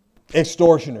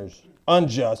 extortioners,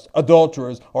 unjust,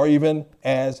 adulterers, or even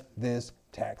as this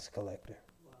tax collector.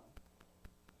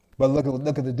 But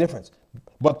look at the difference.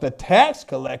 But the tax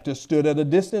collector stood at a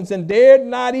distance and dared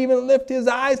not even lift his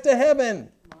eyes to heaven.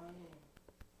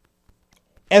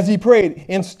 As he prayed,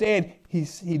 instead, he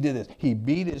did this. He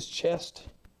beat his chest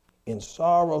in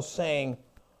sorrow, saying,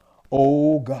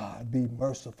 Oh God, be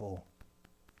merciful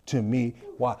to me.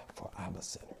 Why? For I'm a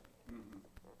sinner.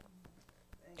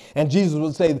 And Jesus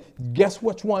would say, guess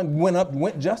which one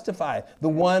went justified? The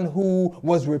one who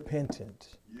was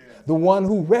repentant. Yes. The one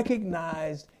who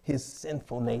recognized his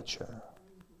sinful nature.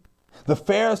 The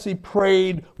Pharisee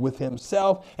prayed with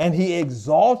himself and he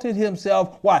exalted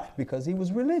himself. Why? Because he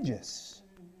was religious.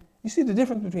 You see the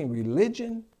difference between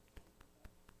religion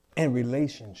and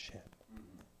relationship.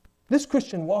 This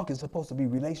Christian walk is supposed to be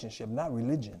relationship, not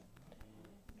religion.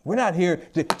 We're not here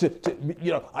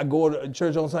to I go to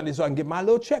church on Sunday so I can get my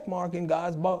little check mark in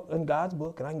God's book, and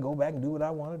I can go back and do what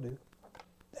I want to do.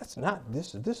 That's not,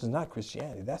 this is not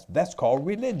Christianity. That's called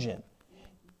religion.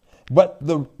 But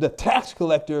the tax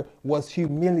collector was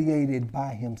humiliated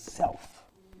by himself.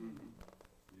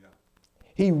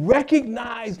 He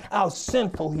recognized how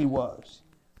sinful he was.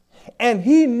 And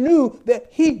he knew that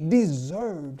he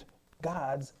deserved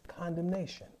God's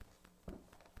condemnation.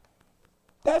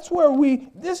 That's where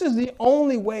this is the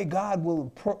only way God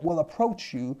will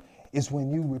approach you, is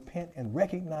when you repent and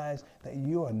recognize that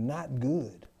you are not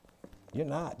good. You're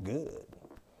not good.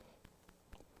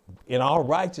 In our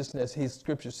righteousness, his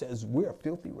scripture says we're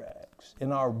filthy rags.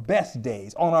 In our best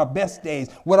days, on our best days,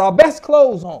 with our best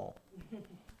clothes on.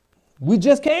 We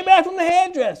just came back from the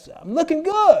hairdresser. I'm looking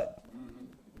good.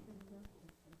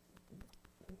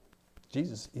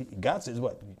 God says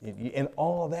what? In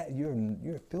all that,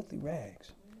 you're filthy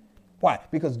rags. Why?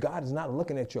 Because God is not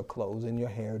looking at your clothes and your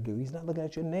hairdo. He's not looking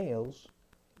at your nails.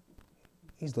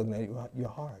 He's looking at your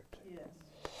heart. Yes.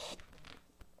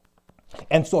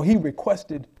 And so he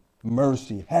requested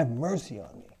mercy. Have mercy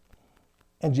on me.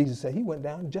 And Jesus said he went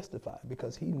down justified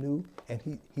because he knew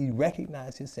and he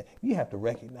recognized his sin. You have to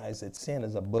recognize that sin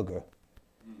is a booger.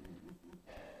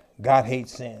 God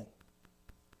hates sin.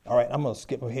 All right, I'm going to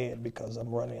skip ahead because I'm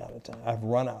running out of time. I've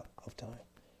run out of time.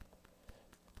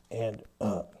 And,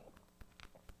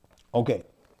 okay,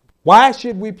 why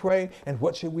should we pray and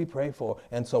what should we pray for?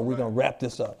 And so we're going to wrap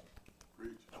this up.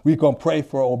 We're going to pray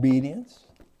for obedience.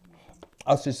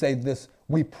 I should say this.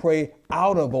 We pray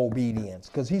out of obedience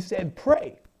because he said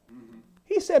pray.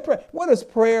 He said pray. What is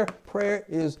prayer? Prayer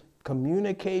is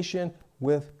communication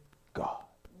with God.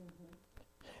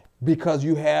 Because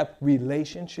you have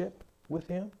relationship with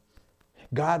him.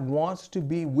 God wants to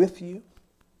be with you.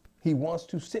 He wants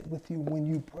to sit with you when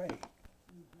you pray.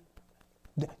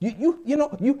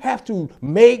 You have to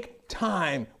make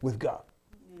time with God.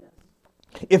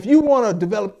 If you want to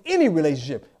develop any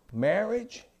relationship,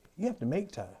 marriage, you have to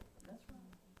make time.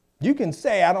 You can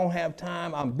say, I don't have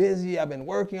time, I'm busy, I've been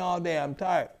working all day, I'm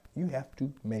tired. You have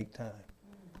to make time.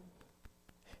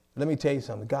 Let me tell you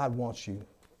something. God wants you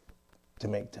to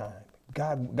make time.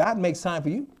 God makes time for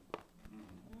you.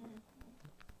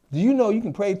 Do you know you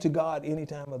can pray to God any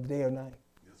time of the day or night?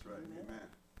 That's right. Amen.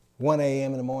 1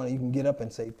 a.m. in the morning, you can get up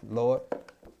and say, Lord,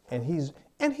 and he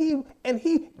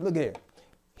look at here.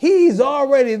 He's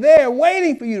already there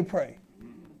waiting for you to pray.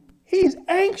 He's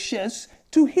anxious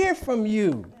to hear from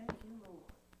you.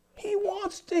 He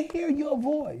wants to hear your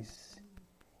voice.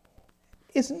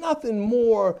 It's nothing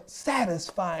more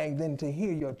satisfying than to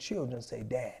hear your children say,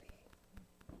 Daddy.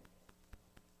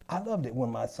 I loved it when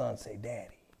my son said,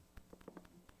 Daddy.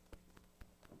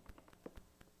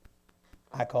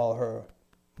 I call her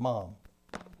Mom.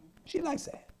 She likes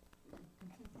that.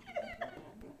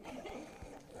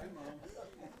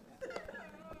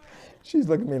 She's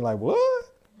looking at me like, what?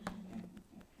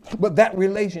 But that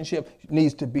relationship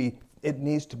needs to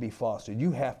be fostered.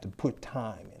 You have to put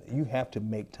time in it. You have to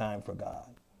make time for God.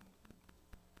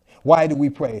 Why do we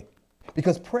pray?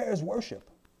 Because prayer is worship.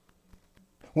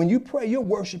 When you pray, you're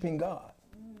worshiping God.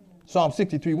 Psalm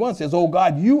 63:1 says, "Oh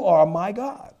God, you are my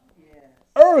God.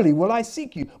 Early will I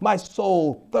seek you. My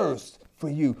soul thirsts for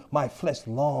you. My flesh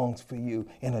longs for you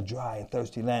in a dry and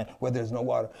thirsty land where there's no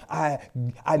water."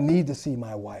 I need to see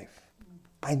my wife.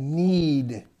 I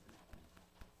need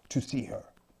to see her.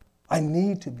 I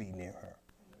need to be near her.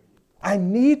 I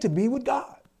need to be with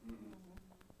God.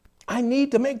 I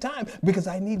need to make time because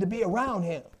I need to be around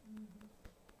him.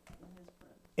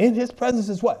 In his presence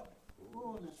is what?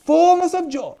 Fullness of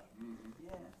joy.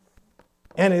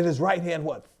 And at his right hand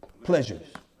what? Pleasures.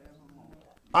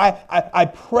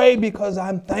 I pray because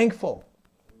I'm thankful.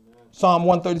 Psalm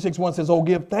 136:1 says, "Oh,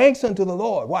 give thanks unto the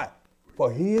Lord." Why?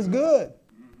 For he is good.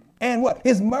 And what?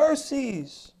 His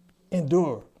mercies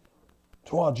endure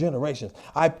to all generations.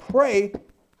 I pray,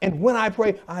 and when I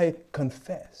pray, I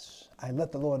confess. I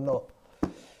let the Lord know I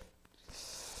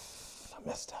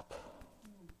messed up.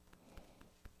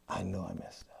 I know I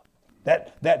messed up.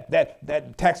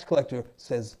 That tax collector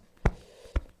says,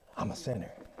 I'm a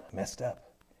sinner. I messed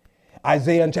up.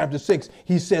 Isaiah in chapter 6,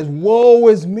 he says, "Woe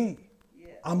is me.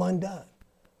 I'm undone.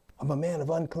 I'm a man of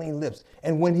unclean lips."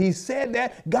 And when he said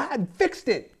that, God fixed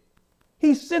it.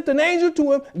 He sent an angel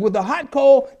to him with a hot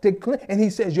coal to clean, and he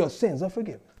says, "Your sins are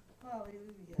forgiven." Hallelujah.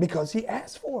 Because he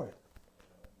asked for it.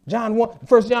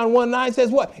 1 John 1:9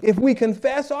 says what? If we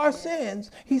confess our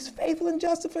sins, he's faithful and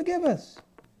just to forgive us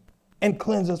and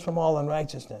cleanse us from all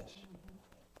unrighteousness.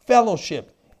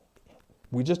 Fellowship.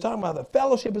 We just talking about that.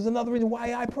 Fellowship is another reason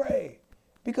why I pray.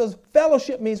 Because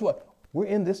fellowship means what? We're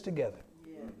in this together.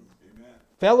 Yes.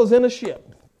 Fellas in a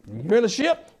ship. You're in a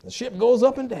ship, the ship goes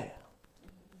up and down.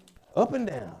 Up and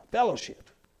down. Fellowship.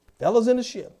 Fellas in the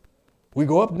ship. We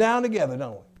go up and down together,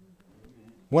 don't we?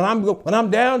 When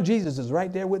I'm down, Jesus is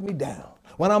right there with me down.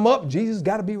 When I'm up, Jesus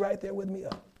got to be right there with me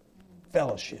up.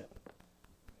 Fellowship.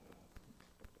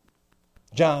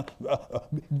 God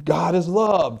is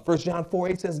love. 1 John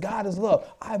 4:8 says God is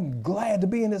love. I'm glad to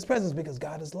be in his presence because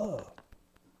God is love.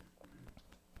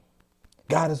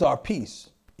 God is our peace.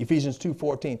 Ephesians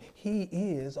 2:14. He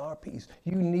is our peace.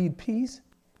 You need peace.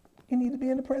 You need to be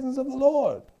in the presence of the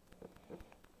Lord.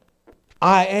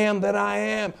 I am that I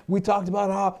am. We talked about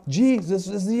how Jesus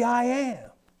is the I am.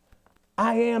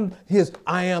 I am his,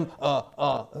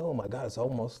 oh my God, it's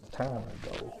almost time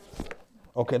to go.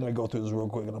 Okay, let me go through this real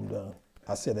quick and I'm done.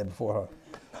 I said that before,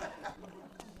 huh?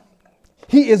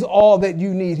 He is all that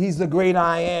you need. He's the great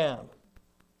I am.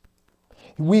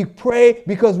 We pray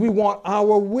because we want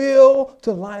our will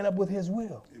to line up with his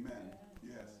will. Amen.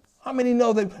 Yes. How many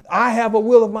know that I have a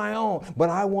will of my own, but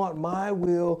I want my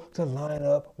will to line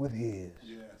up with his?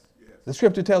 Yes. Yes. The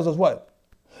scripture tells us what?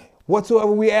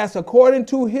 Whatsoever we ask according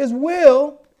to his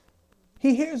will,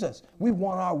 he hears us. We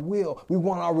want our will, we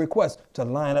want our request to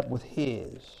line up with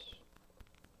his.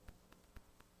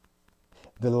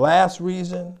 The last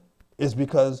reason is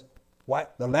because why?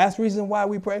 The last reason why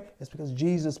we pray is because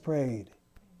Jesus prayed.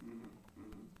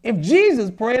 If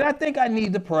Jesus prayed, I think I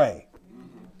need to pray.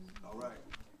 All right.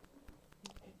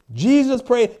 Jesus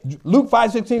prayed. Luke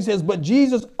 5:16 says, "But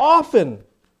Jesus often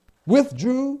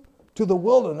withdrew to the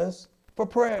wilderness for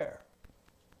prayer."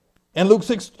 And Luke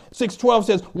 6:12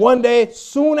 says, "One day,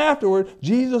 soon afterward,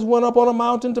 Jesus went up on a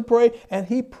mountain to pray, and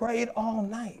he prayed all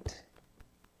night."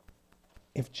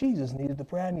 If Jesus needed to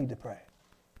pray, I need to pray.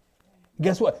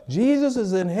 Guess what? Jesus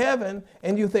is in heaven,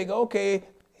 and you think, okay,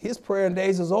 his prayer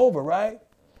days is over, right?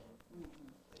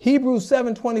 Hebrews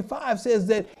 7:25 says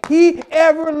that he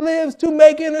ever lives to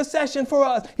make intercession for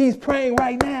us. He's praying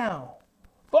right now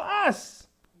for us.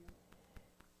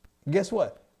 Guess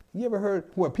what? You ever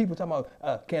heard where people talking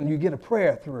about, can you get a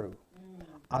prayer through?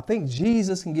 I think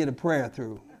Jesus can get a prayer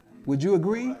through. Would you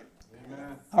agree?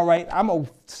 Amen. All right, I'm gonna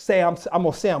say I'm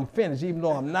finished, even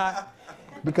though I'm not,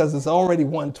 because it's already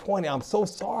 1:20. I'm so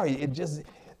sorry.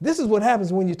 This is what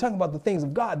happens when you're talking about the things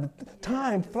of God. The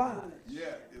time flies. Yeah,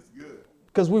 it's good.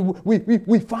 Because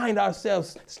we find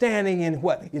ourselves standing in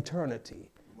what? Eternity.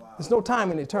 Wow. There's no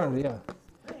time in eternity. Yeah.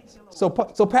 So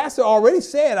Pastor already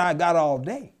said I got all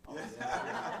day.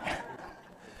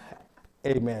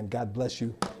 Amen. God bless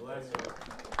you.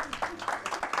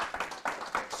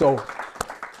 So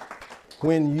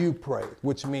when you pray,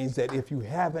 which means that if you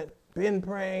haven't been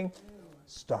praying,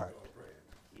 start.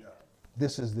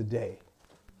 This is the day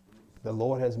the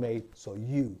Lord has made, so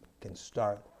you can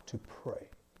start to pray.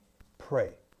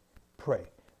 Pray. Pray.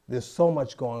 There's so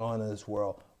much going on in this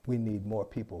world. We need more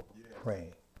people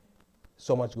praying.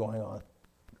 So much going on.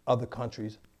 Other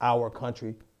countries, our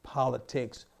country,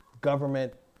 politics,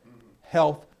 government,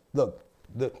 health. Look,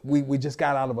 we just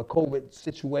got out of a COVID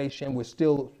situation. We're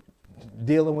still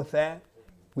dealing with that.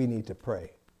 We need to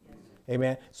pray.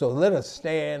 Amen. So let us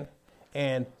stand.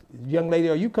 And young lady,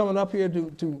 are you coming up here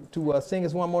to sing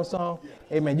us one more song?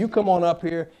 Amen. You come on up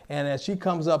here, and as she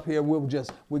comes up here, we're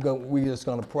just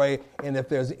going to pray. And if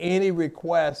there's any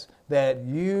requests that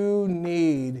you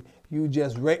need, you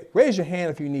just raise your hand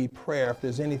if you need prayer. If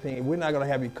there's anything, we're not going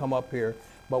to have you come up here,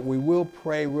 but we will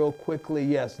pray real quickly.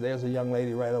 Yes, there's a young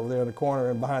lady right over there in the corner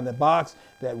and behind the box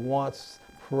that wants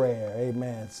prayer.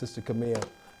 Amen. Sister Camille,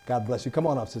 God bless you. Come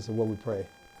on up, sister, while we pray.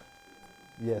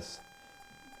 Yes.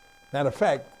 Matter of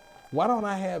fact, why don't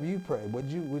I have you pray? Would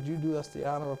you do us the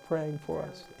honor of praying for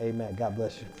us? Amen. God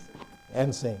bless you.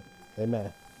 And sing.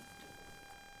 Amen.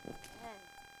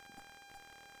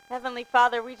 Heavenly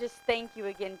Father, we just thank you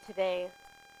again today.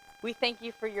 We thank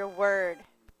you for your word,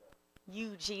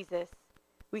 you, Jesus.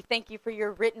 We thank you for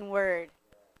your written word,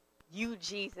 you,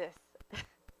 Jesus.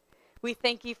 We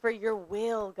thank you for your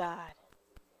will, God.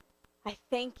 I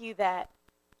thank you that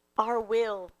our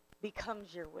will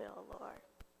becomes your will, Lord.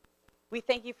 We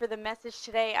thank you for the message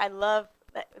today. I love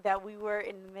that we were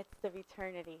in the midst of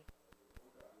eternity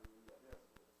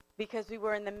because we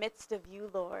were in the midst of you,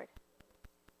 Lord.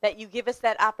 That you give us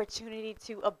that opportunity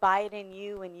to abide in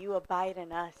you and you abide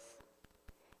in us.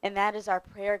 And that is our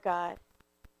prayer, God.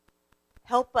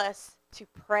 Help us to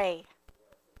pray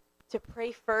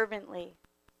fervently,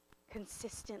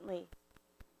 consistently,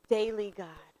 daily, God.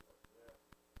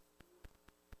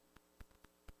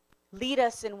 Lead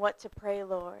us in what to pray,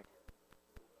 Lord.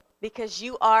 Because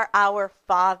you are our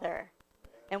Father.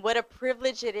 And what a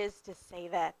privilege it is to say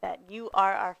that you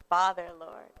are our Father,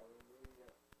 Lord.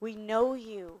 We know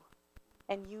you,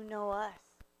 and you know us.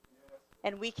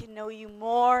 And we can know you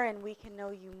more, and we can know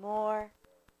you more.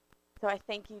 So I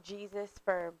thank you, Jesus,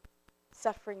 for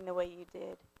suffering the way you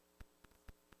did,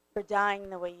 for dying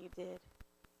the way you did,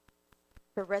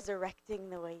 for resurrecting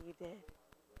the way you did,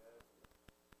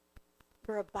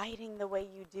 for abiding the way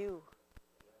you do,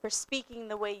 for speaking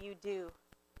the way you do,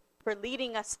 for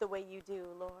leading us the way you do,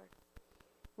 Lord.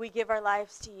 We give our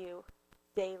lives to you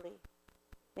daily.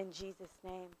 In Jesus'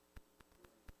 name,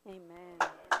 amen.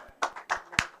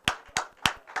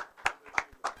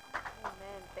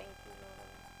 Amen. Thank you, Lord.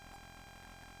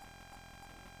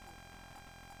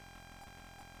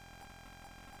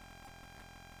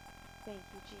 Thank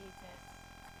you, Jesus.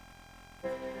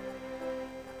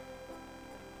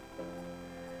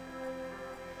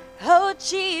 Oh,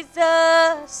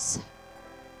 Jesus.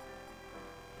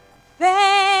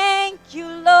 Thank you,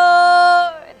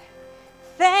 Lord.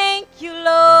 Thank you,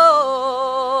 Lord.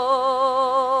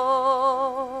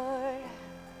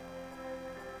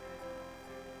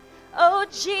 Oh,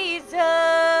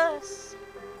 Jesus.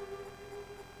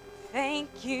 Thank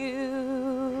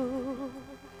you.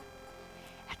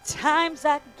 At times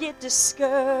I get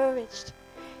discouraged,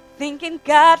 thinking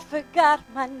God forgot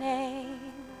my name.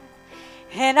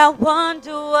 And I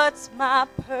wonder what's my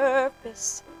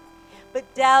purpose,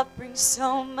 but doubt brings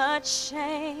so much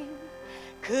shame.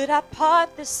 Could I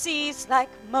part the seas like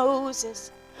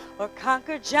Moses, or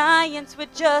conquer giants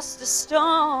with just a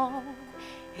stone?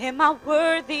 Am I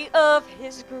worthy of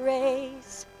his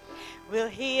grace? Will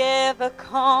he ever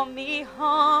call me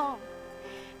home?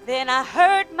 Then I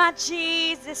heard my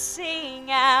Jesus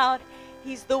sing out,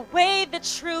 he's the way, the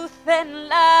truth, and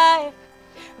life.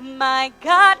 My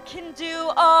God can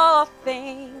do all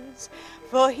things,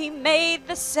 for he made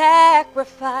the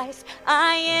sacrifice.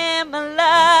 I am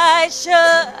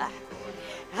Elijah,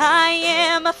 I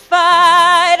am a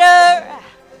fighter.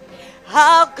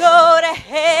 I'll go to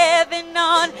heaven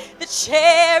on the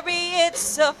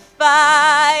chariots of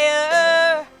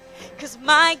fire. 'Cause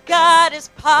my God is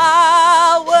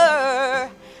power,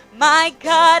 my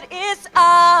God is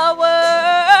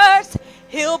ours.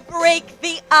 He'll break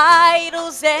the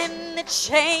idols and the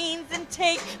chains and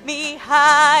take me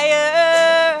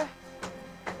higher.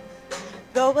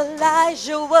 Though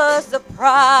Elijah was a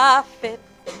prophet,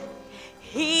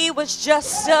 he was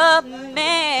just a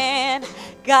man.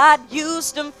 God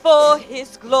used him for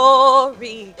his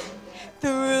glory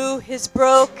through his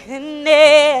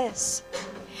brokenness.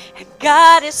 And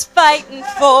God is fighting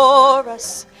for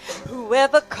us,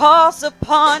 whoever calls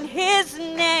upon his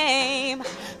name.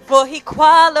 For he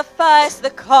qualifies the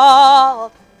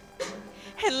called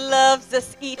and loves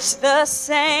us each the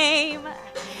same.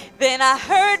 Then I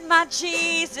heard my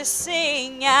Jesus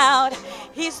sing out,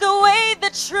 He's the way, the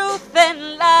truth,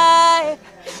 and life.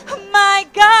 My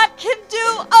God can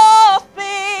do all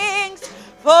things,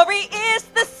 for He is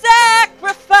the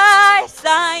sacrifice.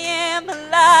 I am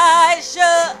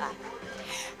Elijah,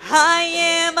 I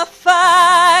am a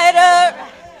fighter.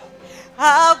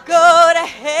 I'll go to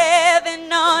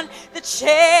heaven on the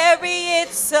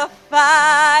chariots of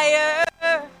fire.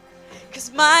 'Cause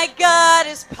my God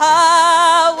is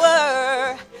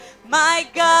power, my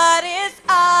God is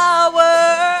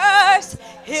ours.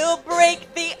 He'll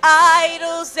break the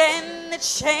idols and the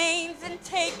chains and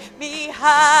take me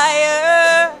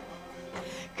higher.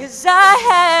 'Cause I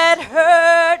had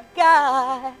hurt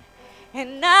God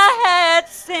and I had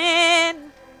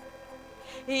sinned.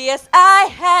 Yes, I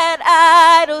had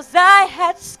idols, I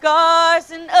had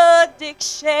scars and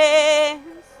addictions.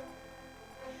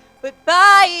 But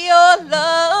by your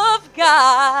love,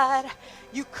 God,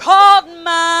 you called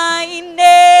my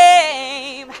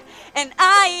name, and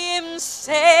I am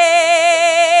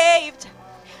saved.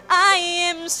 I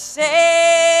am saved.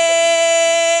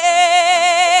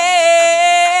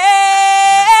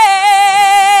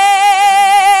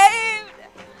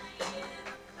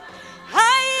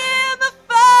 I am a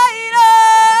fighter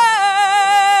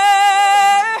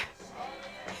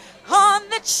on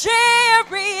the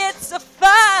chariots of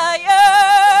fire.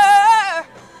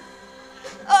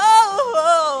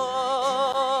 Oh,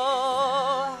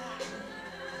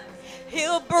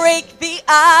 He'll break the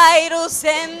idols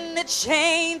and the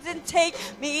chains and take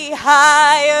me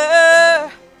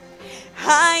higher.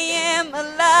 I am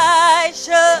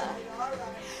Elijah,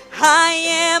 I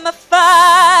am a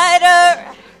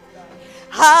fighter.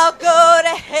 I'll go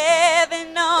to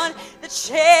heaven on the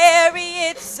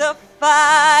chariots of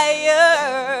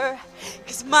fire.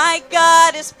 'Cause my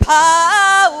God is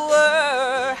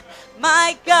power,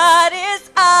 my God is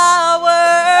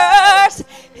ours.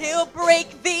 He'll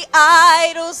break the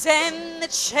idols and the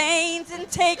chains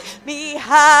and take me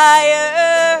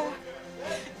higher.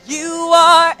 You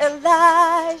are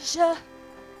Elijah,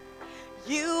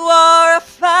 you are a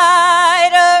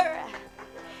fighter.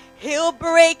 He'll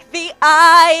break the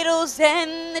idols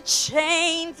and the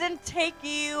chains and take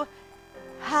you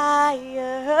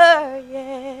higher,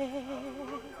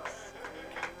 yes.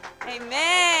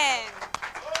 Amen.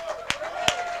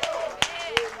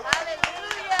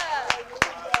 Hallelujah.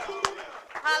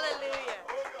 Hallelujah.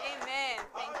 Amen.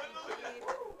 Thank you,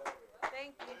 Jesus.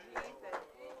 Thank you, Jesus.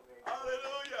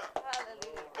 Hallelujah.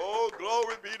 Hallelujah. Oh,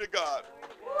 glory be to God.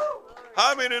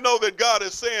 How many know that God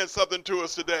is saying something to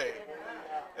us today?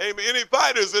 Amen. Any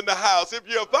fighters in the house? If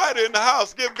you're a fighter in the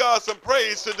house, give God some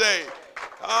praise today.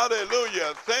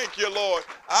 Hallelujah. Thank you, Lord.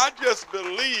 I just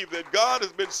believe that God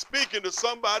has been speaking to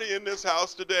somebody in this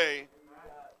house today.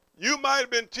 You might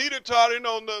have been teeter-tottering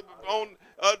on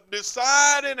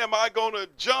deciding, am I going to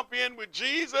jump in with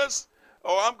Jesus,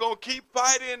 or I'm going to keep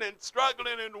fighting and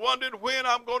struggling and wondering when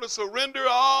I'm going to surrender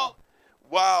all.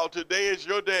 Wow, today is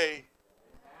your day.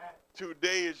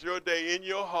 Today is your day in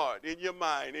your heart, in your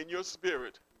mind, in your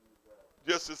spirit,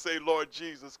 just to say, Lord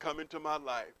Jesus, come into my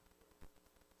life.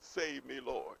 Save me,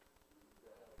 Lord.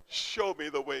 Show me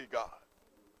the way, God.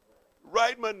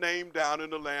 Write my name down in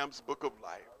the Lamb's Book of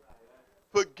Life.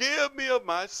 Forgive me of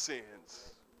my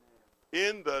sins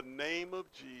in the name of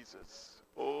Jesus.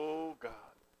 Oh,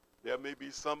 God. There may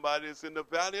be somebody that's in the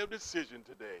valley of decision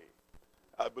today.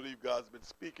 I believe God's been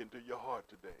speaking to your heart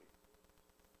today.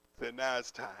 Say, now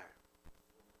it's time.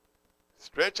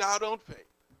 Stretch out on faith.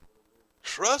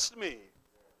 Trust me,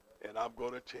 and I'm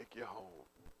going to take you home.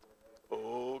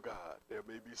 Oh, God, there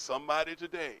may be somebody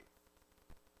today,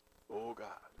 oh,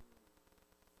 God,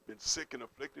 been sick and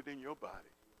afflicted in your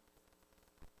body.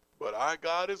 But our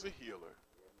God is a healer,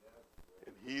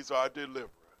 and He's our deliverer,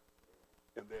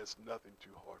 and there's nothing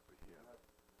too hard for Him.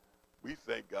 We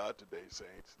thank God today,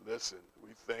 saints. Listen,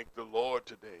 we thank the Lord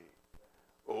today.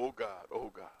 Oh, God, oh,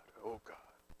 God, oh,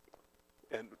 God.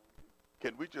 And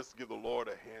can we just give the Lord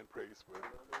a hand praise for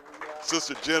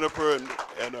Sister Jennifer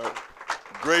and her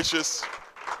gracious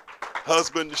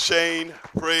husband Shane?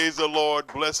 Praise the Lord,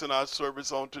 blessing our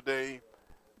service on today.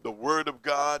 The Word of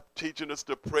God teaching us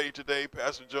to pray today.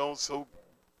 Pastor Jones, so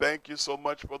thank you so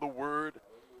much for the Word.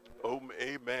 Oh,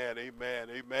 amen, amen,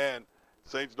 amen.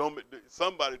 Saints,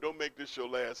 somebody don't make this your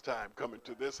last time coming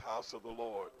to this house of the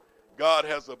Lord. God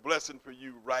has a blessing for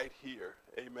you right here.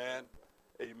 Amen.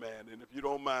 Amen. And if you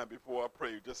don't mind, before I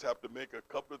pray, you just have to make a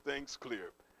couple of things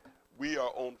clear. We are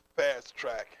on fast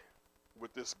track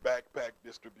with this backpack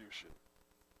distribution.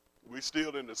 We're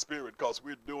still in the spirit because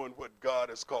we're doing what God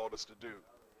has called us to do.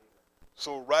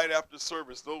 So right after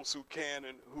service, those who can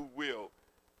and who will,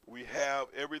 We have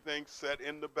everything set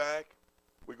in the back.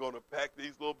 We're going to pack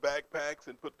these little backpacks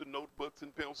and put the notebooks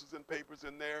and pencils and papers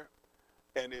in there.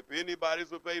 And if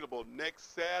anybody's available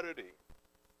next Saturday,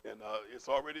 and it's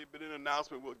already been an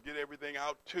announcement, we'll get everything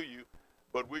out to you,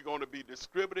 but we're going to be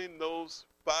distributing those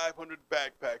 500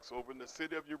 backpacks over in the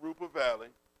city of Yoruba Valley.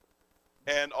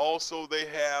 And also they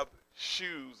have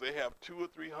shoes. They have 200 or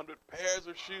 300 pairs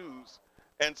of shoes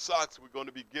and socks we're going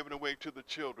to be giving away to the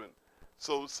children.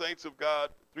 So saints of God,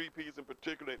 3Ps in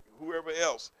particular, whoever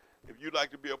else, if you'd like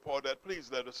to be a part of that,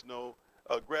 please let us know.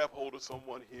 Grab hold of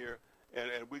someone here, and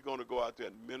we're going to go out there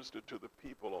and minister to the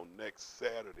people on next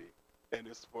Saturday. And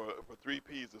it's for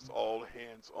 3Ps, it's all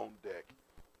hands on deck.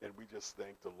 And we just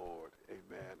thank the Lord.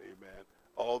 Amen, amen.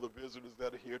 All the visitors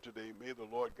that are here today, may the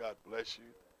Lord God bless you.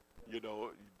 You know,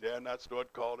 you dare not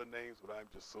start calling names, but I'm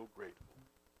just so grateful.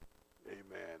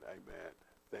 Amen, amen.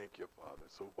 Thank you, Father.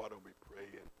 So why don't we pray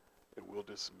and we'll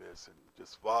dismiss. And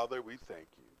just, Father, we thank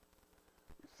you.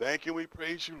 We thank you and we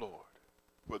praise you, Lord,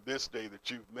 for this day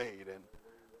that you've made. And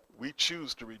we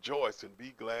choose to rejoice and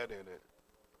be glad in it.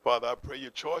 Father, I pray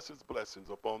your choicest blessings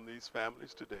upon these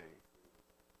families today.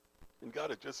 And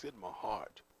God, it just hit my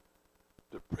heart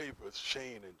to pray for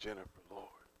Shane and Jennifer, Lord.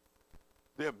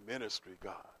 Their ministry,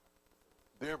 God.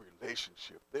 Their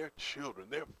relationship, their children,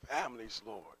 their families,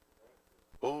 Lord.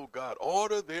 Oh, God,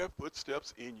 order their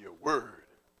footsteps in your word.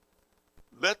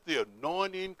 Let the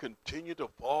anointing continue to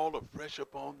fall afresh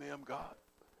upon them, God.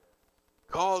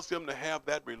 Cause them to have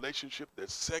that relationship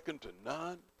that's second to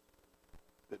none.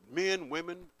 That men,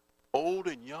 women, old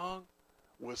and young,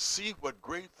 will see what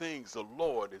great things the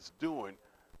Lord is doing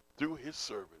through his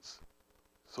servants.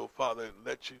 So, Father,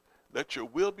 let your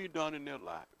will be done in their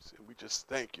lives. And we just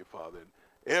thank you, Father. And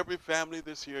every family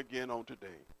that's here again on today,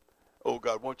 oh,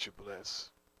 God, won't you bless?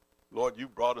 Lord, you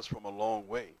brought us from a long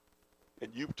way.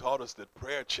 And you've taught us that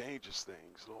prayer changes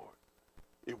things, Lord.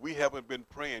 If we haven't been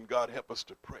praying, God, help us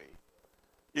to pray.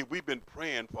 If we've been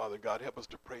praying, Father God, help us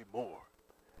to pray more.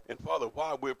 And Father,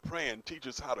 while we're praying, teach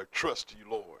us how to trust you,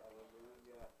 Lord.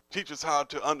 Teach us how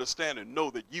to understand and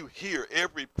know that you hear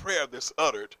every prayer that's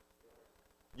uttered.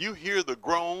 You hear the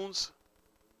groans.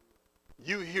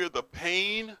 You hear the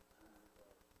pain.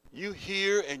 You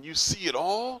hear and you see it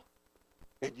all.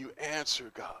 And you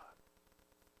answer, God.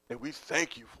 And we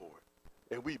thank you for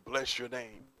it. And we bless your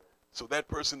name. So that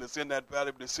person that's in that valley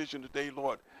of decision today,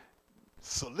 Lord,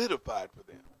 solidify it for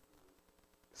them.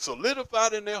 Solidify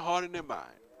it in their heart and their mind.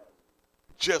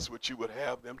 Just what you would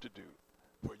have them to do.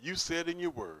 For you said in your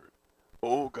word,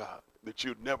 oh God, that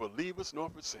you'd never leave us nor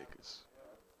forsake us.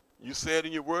 You said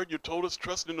in your word, you told us,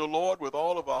 trust in the Lord with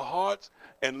all of our hearts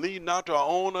and lean not to our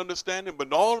own understanding, but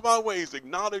in all of our ways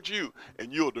acknowledge you,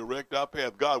 and you'll direct our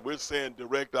path. God, we're saying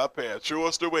direct our path. Show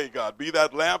us the way, God. Be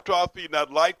that lamp to our feet and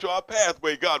that light to our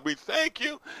pathway. God, we thank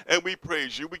you and we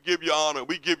praise you. We give you honor.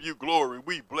 We give you glory.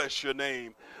 We bless your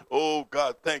name. Oh,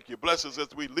 God, thank you. Bless us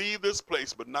as we leave this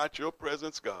place, but not your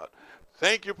presence, God.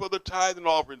 Thank you for the tithe and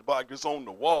offering box that's on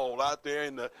the wall out there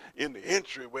in the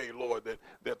entryway, Lord,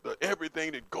 that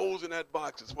everything that goes in that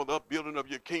box is for the upbuilding of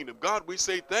your kingdom. God, we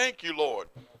say thank you, Lord.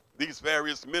 These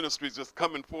various ministries just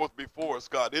coming forth before us,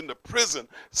 God. In the prison,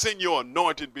 send your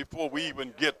anointing before we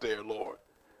even get there, Lord.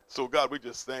 So, God, we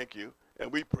just thank you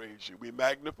and we praise you. We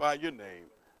magnify your name.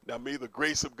 Now may the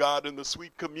grace of God and the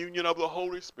sweet communion of the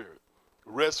Holy Spirit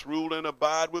rest, rule, and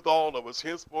abide with all of us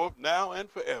henceforth, now, and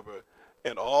forever.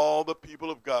 And all the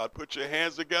people of God, put your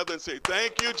hands together and say,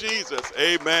 thank you, Jesus.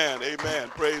 Amen. Amen.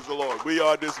 Praise the Lord. We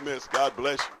are dismissed. God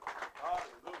bless you.